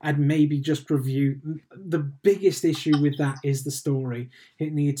 I'd maybe just review. The biggest issue with that is the story.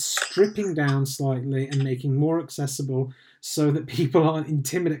 It needs stripping down slightly and making more accessible so that people aren't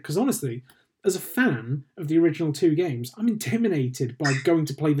intimidated. Because honestly, as a fan of the original 2 games, I'm intimidated by going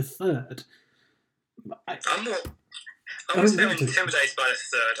to play the third. I'm intimidated by the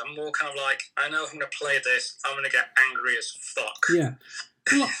third. I'm more kind of like, I know if I'm going to play this, I'm going to get angry as fuck. Yeah.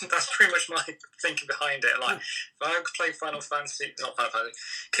 That's pretty much my thinking behind it. Like, if I play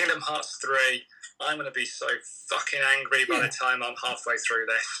Kingdom Hearts 3, I'm going to be so fucking angry by the time I'm halfway through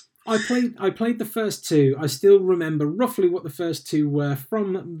this. I played the first 2. I still remember roughly what the first 2 were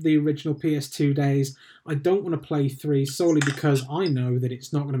from the original PS2 days. I don't want to play 3 solely because I know that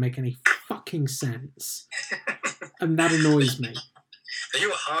it's not going to make any fucking sense. And that annoys me. Are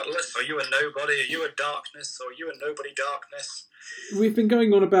you a Heartless? Are you a Nobody? Are you a Darkness? Or are you a Nobody Darkness? We've been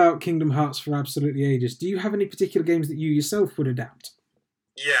going on about Kingdom Hearts for absolutely ages. Do you have any particular games that you yourself would adapt?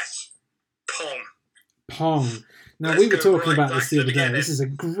 Yes. Pong. Pong. Now, we were talking about this the other day. This is a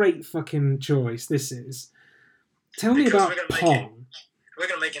great fucking choice. This is. Tell me about Pong. We're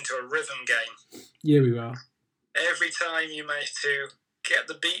going to make it into a rhythm game. Yeah, we are. Every time you manage to get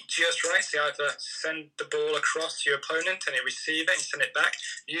the beat just right, so you either send the ball across to your opponent and you receive it and send it back.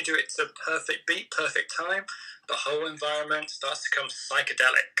 You do it to perfect beat, perfect time. The whole environment starts to become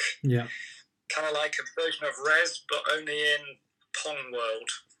psychedelic. Yeah. Kind of like a version of Rez, but only in Pong world.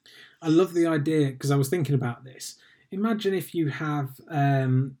 I love the idea, because I was thinking about this. Imagine if you have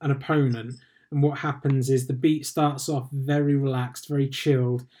an opponent, and what happens is the beat starts off very relaxed, very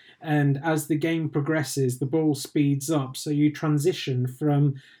chilled, and as the game progresses, the ball speeds up, so you transition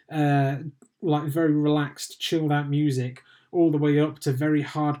from like very relaxed, chilled out music all the way up to very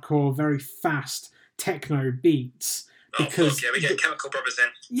hardcore, very fast techno beats. Because we get Chemical Brothers in.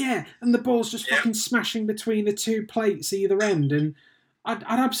 Yeah, and the ball's just fucking smashing between the 2 plates either end, and I'd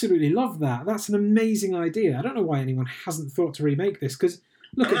absolutely love that. That's an amazing idea. I don't know why anyone hasn't thought to remake this, because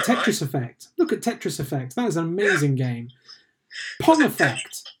look at Tetris Effect. Look at Tetris Effect. That is an amazing game. Pong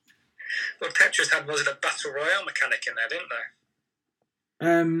Effect. Well, Tetris was it a Battle Royale mechanic in there, didn't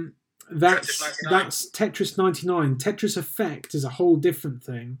they? That's Tetris 99. Tetris Effect is a whole different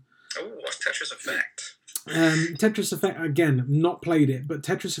thing. Oh, what's Tetris Effect? Tetris Effect, again, not played it, but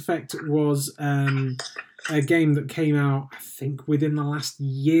Tetris Effect was a game that came out, I think, within the last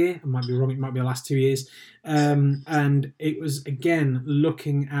year. I might be wrong, it might be the last 2 years. And it was, again,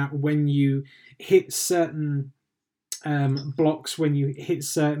 looking at when you hit certain blocks, when you hit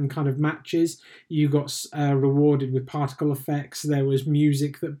certain kind of matches, you got rewarded with particle effects. There was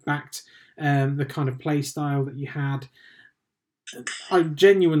music that backed the kind of play style that you had. I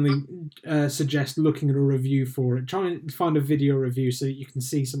genuinely suggest looking at a review for it. Try and find a video review so that you can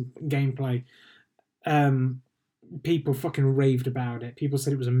see some gameplay. People fucking raved about it. People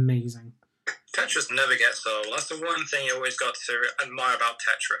said it was amazing. Tetris never gets old. That's the one thing you always got to admire about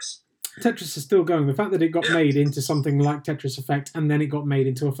Tetris. Tetris is still going. The fact that it got made into something like Tetris Effect and then it got made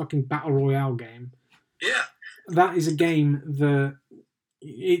into a fucking Battle Royale game. Yeah. That is a game that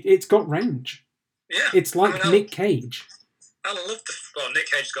it's got range. Yeah. It's like Nick Cage. I love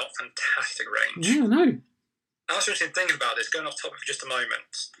Nick Cage's got fantastic range. Yeah, I know. I was actually thinking about this, going off topic for just a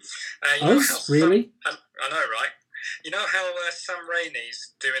moment. Really? I know, right? You know how Sam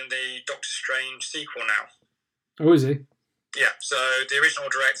Raimi's doing the Doctor Strange sequel now? Oh, is he? Yeah, so the original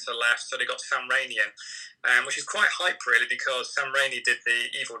director left, so they got Sam Raimi in, which is quite hype, really, because Sam Raimi did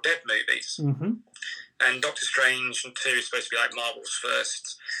the Evil Dead movies. Mm-hmm. And Doctor Strange 2 is supposed to be like Marvel's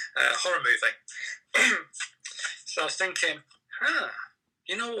first horror movie. So I was thinking,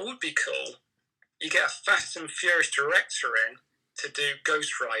 you know what would be cool? You get a Fast and Furious director in to do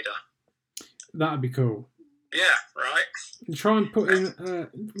Ghost Rider. That'd be cool. Yeah, right. Try and put in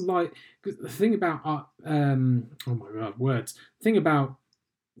like the thing about oh my god, words. The thing about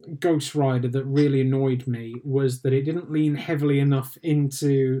Ghost Rider that really annoyed me was that it didn't lean heavily enough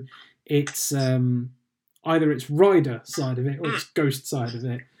into its either its rider side of it or its ghost side of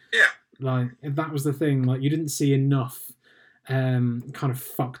it. Yeah. Like that was the thing. Like you didn't see enough kind of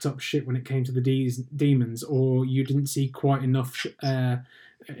fucked up shit when it came to the demons, or you didn't see quite enough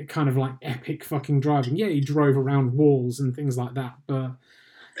kind of like epic fucking driving. Yeah, he drove around walls and things like that, but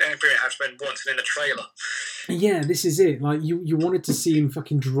Pretty much been once in the trailer. Yeah, this is it. Like you wanted to see him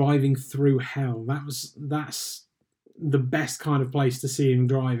fucking driving through hell. That's the best kind of place to see him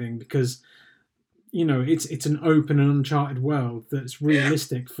driving because it's an open and uncharted world that's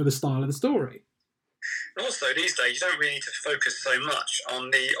realistic for the style of the story. And also, these days, you don't really need to focus so much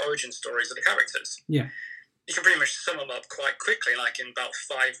on the origin stories of the characters. Yeah. You can pretty much sum them up quite quickly, like in about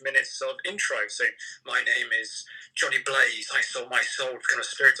 5 minutes of intro. So, my name is Johnny Blaze. I sold my soul to become a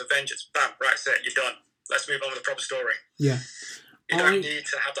spirit of vengeance. Bam, right, that's it. You're done. Let's move on with the proper story. Yeah. You don't need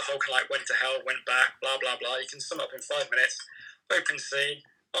to have the whole kind of like went to hell, went back, blah, blah, blah. You can sum up in 5 minutes. Open scene,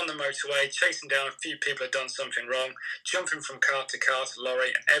 on the motorway, chasing down a few people who've done something wrong, jumping from car to lorry,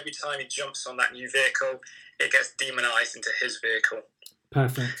 and every time he jumps on that new vehicle, it gets demonized into his vehicle.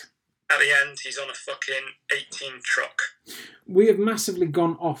 Perfect. At the end, he's on a fucking 18 truck. We have massively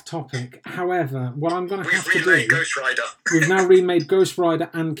gone off topic. However, what I'm going to have to do... We've remade Ghost Rider. We've now remade Ghost Rider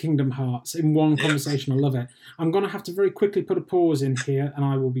and Kingdom Hearts in one conversation. I love it. I'm going to have to very quickly put a pause in here, and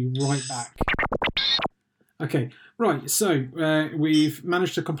I will be right back. Okay, right, so we've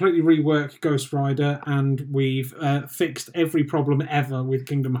managed to completely rework Ghost Rider, and we've fixed every problem ever with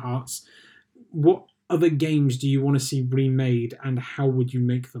Kingdom Hearts. What other games do you want to see remade, and how would you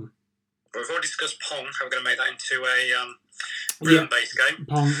make them? We've already discussed Pong, how we're going to make that into a rhythm-based game.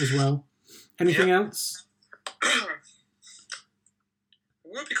 Pong as well. Anything else? It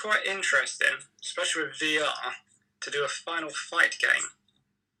would be quite interesting, especially with VR, to do a Final Fight game.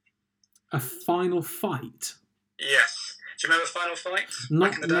 A Final Fight? Yes. Do you remember Final Fight?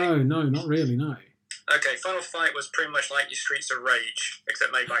 Back in the day? No, not really, no. Okay, Final Fight was pretty much like your Streets of Rage,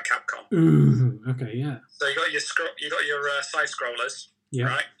 except made by Capcom. Ooh, okay, yeah. So you got your side scrollers,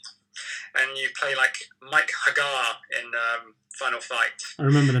 right? And you play like Mike Hagar in Final Fight. I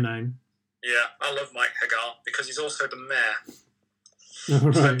remember the name. Yeah, I love Mike Hagar because he's also the mayor. Oh,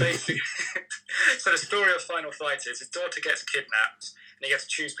 right. So basically, so the story of Final Fight is his daughter gets kidnapped, and he gets to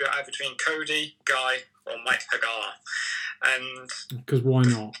choose between Cody, Guy, or Mike Hagar. And because why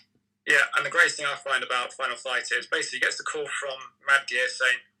not? Yeah, and the greatest thing I find about Final Fight is basically he gets the call from Mad Gear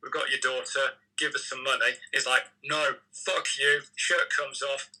saying, "We've got your daughter, give us some money." He's like, "No, fuck you." Shirt comes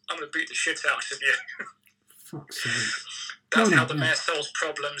off. I'm going to beat the shit out of you. Fuck's sake. That's how the mayor solves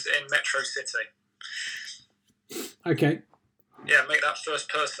problems in Metro City. Okay. Yeah, make that first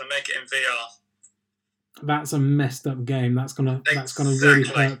person and make it in VR. That's a messed up game. That's gonna really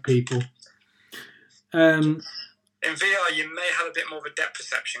hurt people. In VR, you may have a bit more of a depth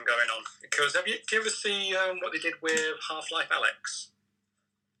perception going on because do you ever see what they did with Half-Life Alyx?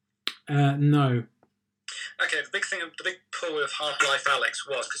 No. Okay, the big pull with Half-Life Alyx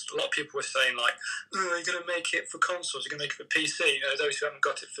was because a lot of people were saying like, "Oh, you're going to make it for consoles, you're going to make it for PC." Those who haven't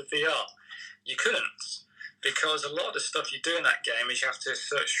got it for VR, you couldn't because a lot of the stuff you do in that game is you have to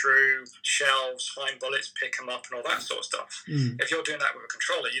search through shelves, find bullets, pick them up, and all that sort of stuff. If you're doing that with a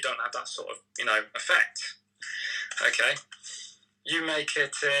controller, you don't have that sort of effect. Okay, you make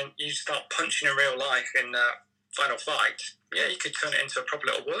it in. You start punching in real life in Final Fight. Yeah, you could turn it into a proper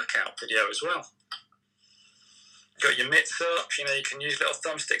little workout video as well. Got your mitts up. You can use little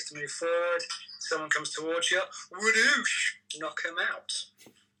thumbsticks to move forward. Someone comes towards you. Whoosh! Knock him out.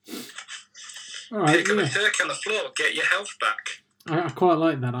 All right. Pick up a turkey on the floor. Get your health back. I quite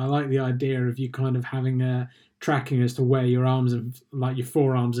like that. I like the idea of you kind of having tracking as to where your arms and like your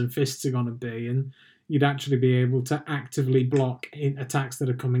forearms and fists are going to be, and you'd actually be able to actively block attacks that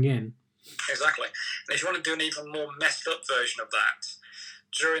are coming in. Exactly. And if you want to do an even more messed up version of that,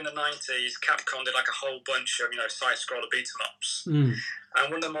 during the 90s, Capcom did like a whole bunch of, side-scroller beat-em-ups. And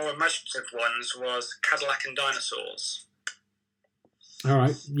one of the more imaginative ones was Cadillac and Dinosaurs. All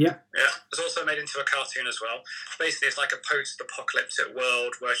right, yeah. Yeah, it was also made into a cartoon as well. Basically, it's like a post-apocalyptic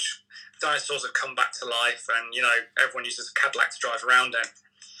world where dinosaurs have come back to life and, everyone uses a Cadillac to drive around in.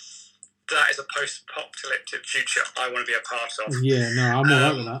 That is a post-apocalyptic future I want to be a part of. Yeah, no, I'm all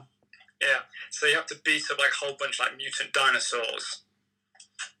right with that. Yeah, so you have to beat up like a whole bunch of like mutant dinosaurs.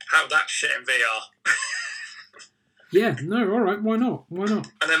 Have that shit in VR. Yeah, no, all right, why not? Why not?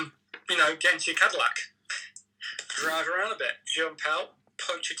 And then, get into your Cadillac, drive around a bit, jump out,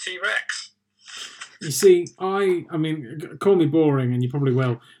 punch your T-Rex. You see, I mean, call me boring, and you probably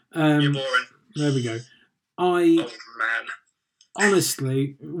will. You're boring. There we go. I Old man.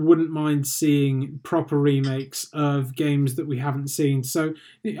 honestly wouldn't mind seeing proper remakes of games that we haven't seen. So,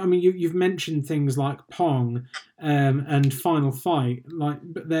 I mean, you've mentioned things like Pong and Final Fight,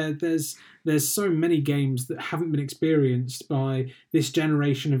 but there's so many games that haven't been experienced by this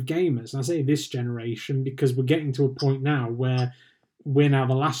generation of gamers. And I say this generation because we're getting to a point now where we're now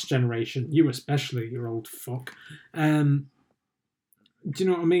the last generation. You especially, you old fuck. Do you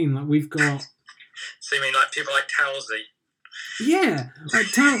know what I mean? Like we've got. So you mean like people like Towsy? Yeah, like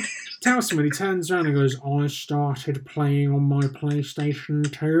Towson, when he turns around and goes, I started playing on my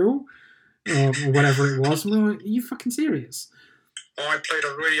PlayStation 2, or whatever it was. And we're like, are you fucking serious? I played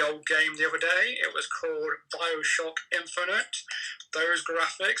a really old game the other day. It was called Bioshock Infinite. Those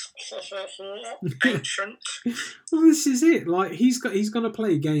graphics, ancient. Well, this is it. Like he's going to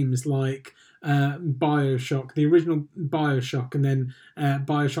play games like Bioshock, the original Bioshock, and then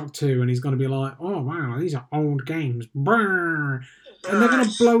Bioshock 2, and he's going to be like, oh wow, these are old games. Brrr. And they're going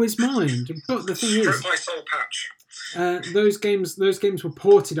to blow his mind. But the thing is, my soul patch. those games were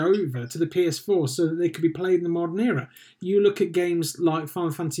ported over to the PS4 so that they could be played in the modern era. You look at games like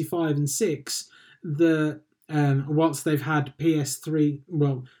Final Fantasy 5 and 6, whilst they've had PS3,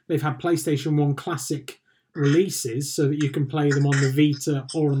 well, they've had PlayStation 1 Classic releases so that you can play them on the Vita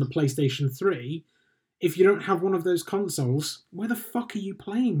or on the PlayStation 3. If you don't have one of those consoles, where the fuck are you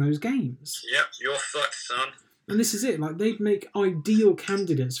playing those games? Yep, you're fucked, son. And this is it, like, they'd make ideal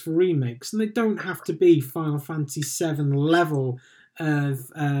candidates for remakes, and they don't have to be Final Fantasy VII level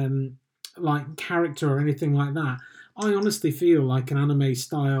of, like, character or anything like that. I honestly feel like an anime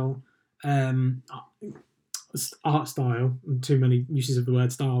style, art style, and too many uses of the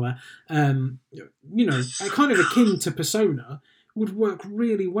word style there, you know, kind of akin to Persona, would work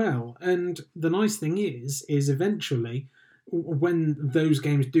really well. And the nice thing is eventually, when those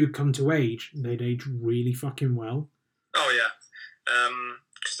games do come to age, they'd age really fucking well. Oh yeah,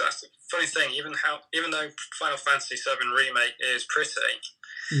 because that's the funny thing. Even though Final Fantasy VII Remake is pretty,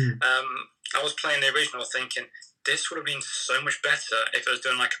 I was playing the original thinking this would have been so much better if it was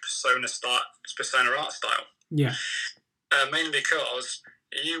doing like a Persona art style. Yeah. Mainly because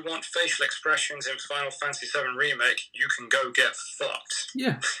you want facial expressions in Final Fantasy VII Remake, you can go get fucked.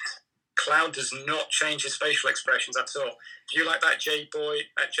 Yeah. Cloud does not change his facial expressions at all. If you like that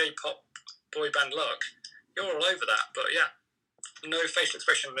J-pop boy band look, you're all over that. But yeah, no facial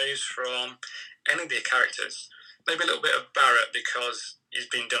expression moves from any of the characters. Maybe a little bit of Barrett because he's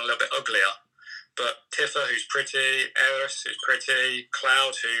been done a little bit uglier. But Tifa, who's pretty, Eris, who's pretty,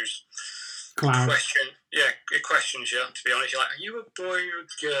 Cloud, who's it questions you, to be honest. You're like, are you a boy or a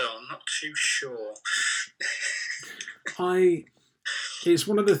girl? I'm not too sure. It's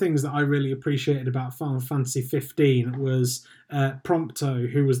one of the things that I really appreciated about Final Fantasy 15 was Prompto,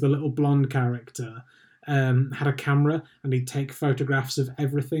 who was the little blonde character, had a camera and he'd take photographs of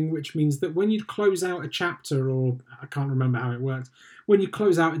everything, which means that when you'd close out a chapter, or I can't remember how it worked, when you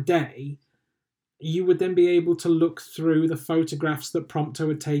close out a day, you would then be able to look through the photographs that Prompto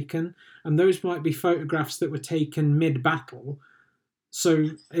had taken, and those might be photographs that were taken mid-battle. So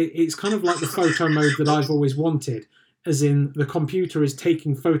it's kind of like the photo mode that I've always wanted, as in the computer is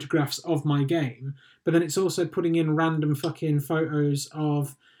taking photographs of my game, but then it's also putting in random fucking photos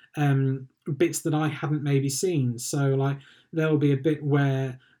of bits that I hadn't maybe seen. So like there'll be a bit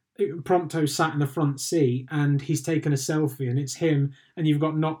where Prompto sat in the front seat and he's taken a selfie and it's him and you've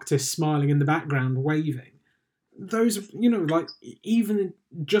got Noctis smiling in the background waving. Those, you know, like even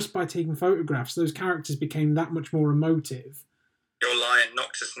just by taking photographs, those characters became that much more emotive. You're lying.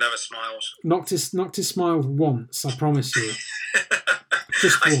 Noctis never smiles. Noctis smiled once, I promise you.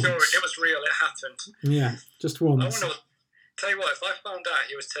 Just once. I saw it. It was real. It happened. Yeah, just once. Tell you what, if I found out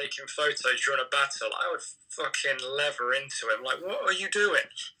he was taking photos during a battle, I would fucking lever into him. Like, what are you doing?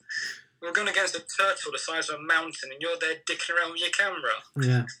 We're going against a turtle the size of a mountain, and you're there dicking around with your camera.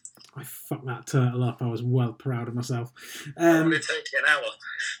 Yeah, I fucked that turtle up. I was well proud of myself. It would take you an hour.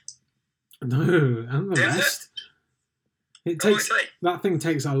 No, and the rest. That thing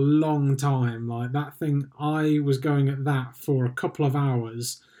takes a long time. Like that thing, I was going at that for a couple of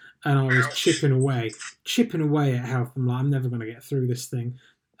hours, and I was chipping away at health. I'm like, I'm never going to get through this thing.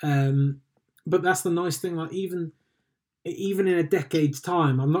 But that's the nice thing. Like even in a decade's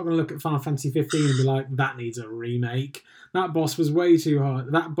time, I'm not going to look at Final Fantasy 15 and be like, that needs a remake. That boss was way too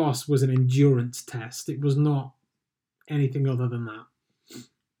hard. That boss was an endurance test. It was not anything other than that.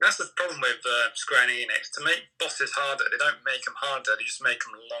 That's the problem with Square Enix. To make bosses harder, they don't make them harder, they just make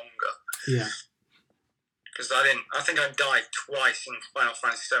them longer. Yeah. Because I think I died twice in Final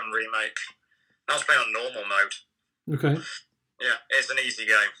Fantasy VII Remake. I was playing on normal mode. Okay. Yeah, it's an easy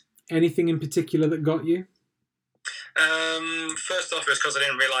game. Anything in particular that got you? First off, it was because I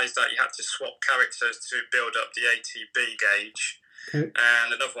didn't realise that you had to swap characters to build up the ATB gauge. Okay.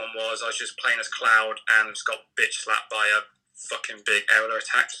 And another one was I was just playing as Cloud and just got bitch slapped by a fucking big aerial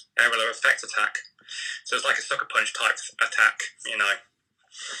effect attack. So it's like a sucker punch type attack, you know.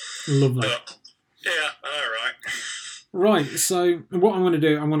 Lovely. But, yeah, I know, right? Right, so what I'm going to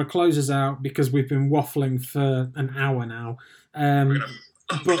do, I'm going to close us out because we've been waffling for an hour now. We're going to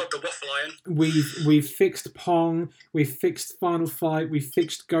unplug the waffle iron. We've fixed Pong, we've fixed Final Fight, we've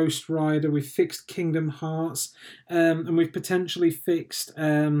fixed Ghost Rider, we've fixed Kingdom Hearts, and we've potentially fixed,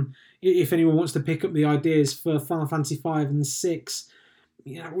 if anyone wants to pick up the ideas for Final Fantasy 5 and 6,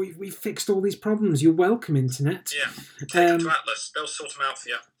 you know, we've fixed all these problems. You're welcome, Internet. Yeah, take them to Atlas. They'll sort them out for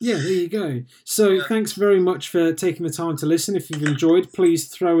you. Yeah, there you go. So thanks very much for taking the time to listen. If you've enjoyed, please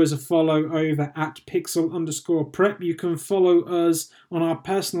throw us a follow over at pixel_prep. You can follow us on our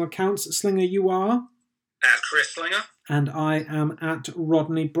personal accounts. Slinger, you are? At Chris Slinger. And I am at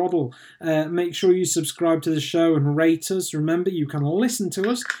Rodney Broddle. Make sure you subscribe to the show and rate us. Remember, you can listen to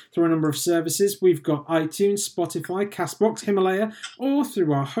us through a number of services. We've got iTunes, Spotify, Castbox, Himalaya, or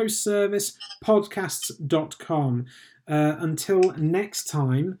through our host service, podcasts.com. Until next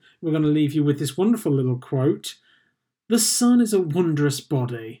time, we're going to leave you with this wonderful little quote. The sun is a wondrous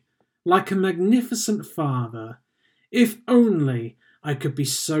body, like a magnificent father. If only I could be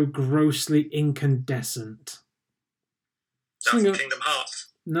so grossly incandescent. That's from Kingdom Hearts.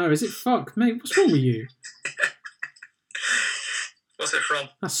 No, is it? Fuck, mate, what's wrong with you? What's it from?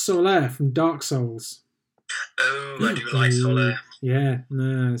 That's Solaire from Dark Souls. Oh, I do like Solaire. Yeah,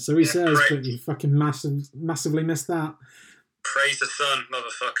 no, so he says, but you fucking massively missed that. Praise the sun,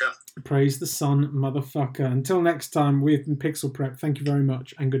 motherfucker. Praise the sun, motherfucker. Until next time, we've been Pixel Prep. Thank you very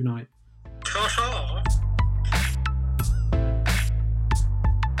much, and good night. Ta-ta.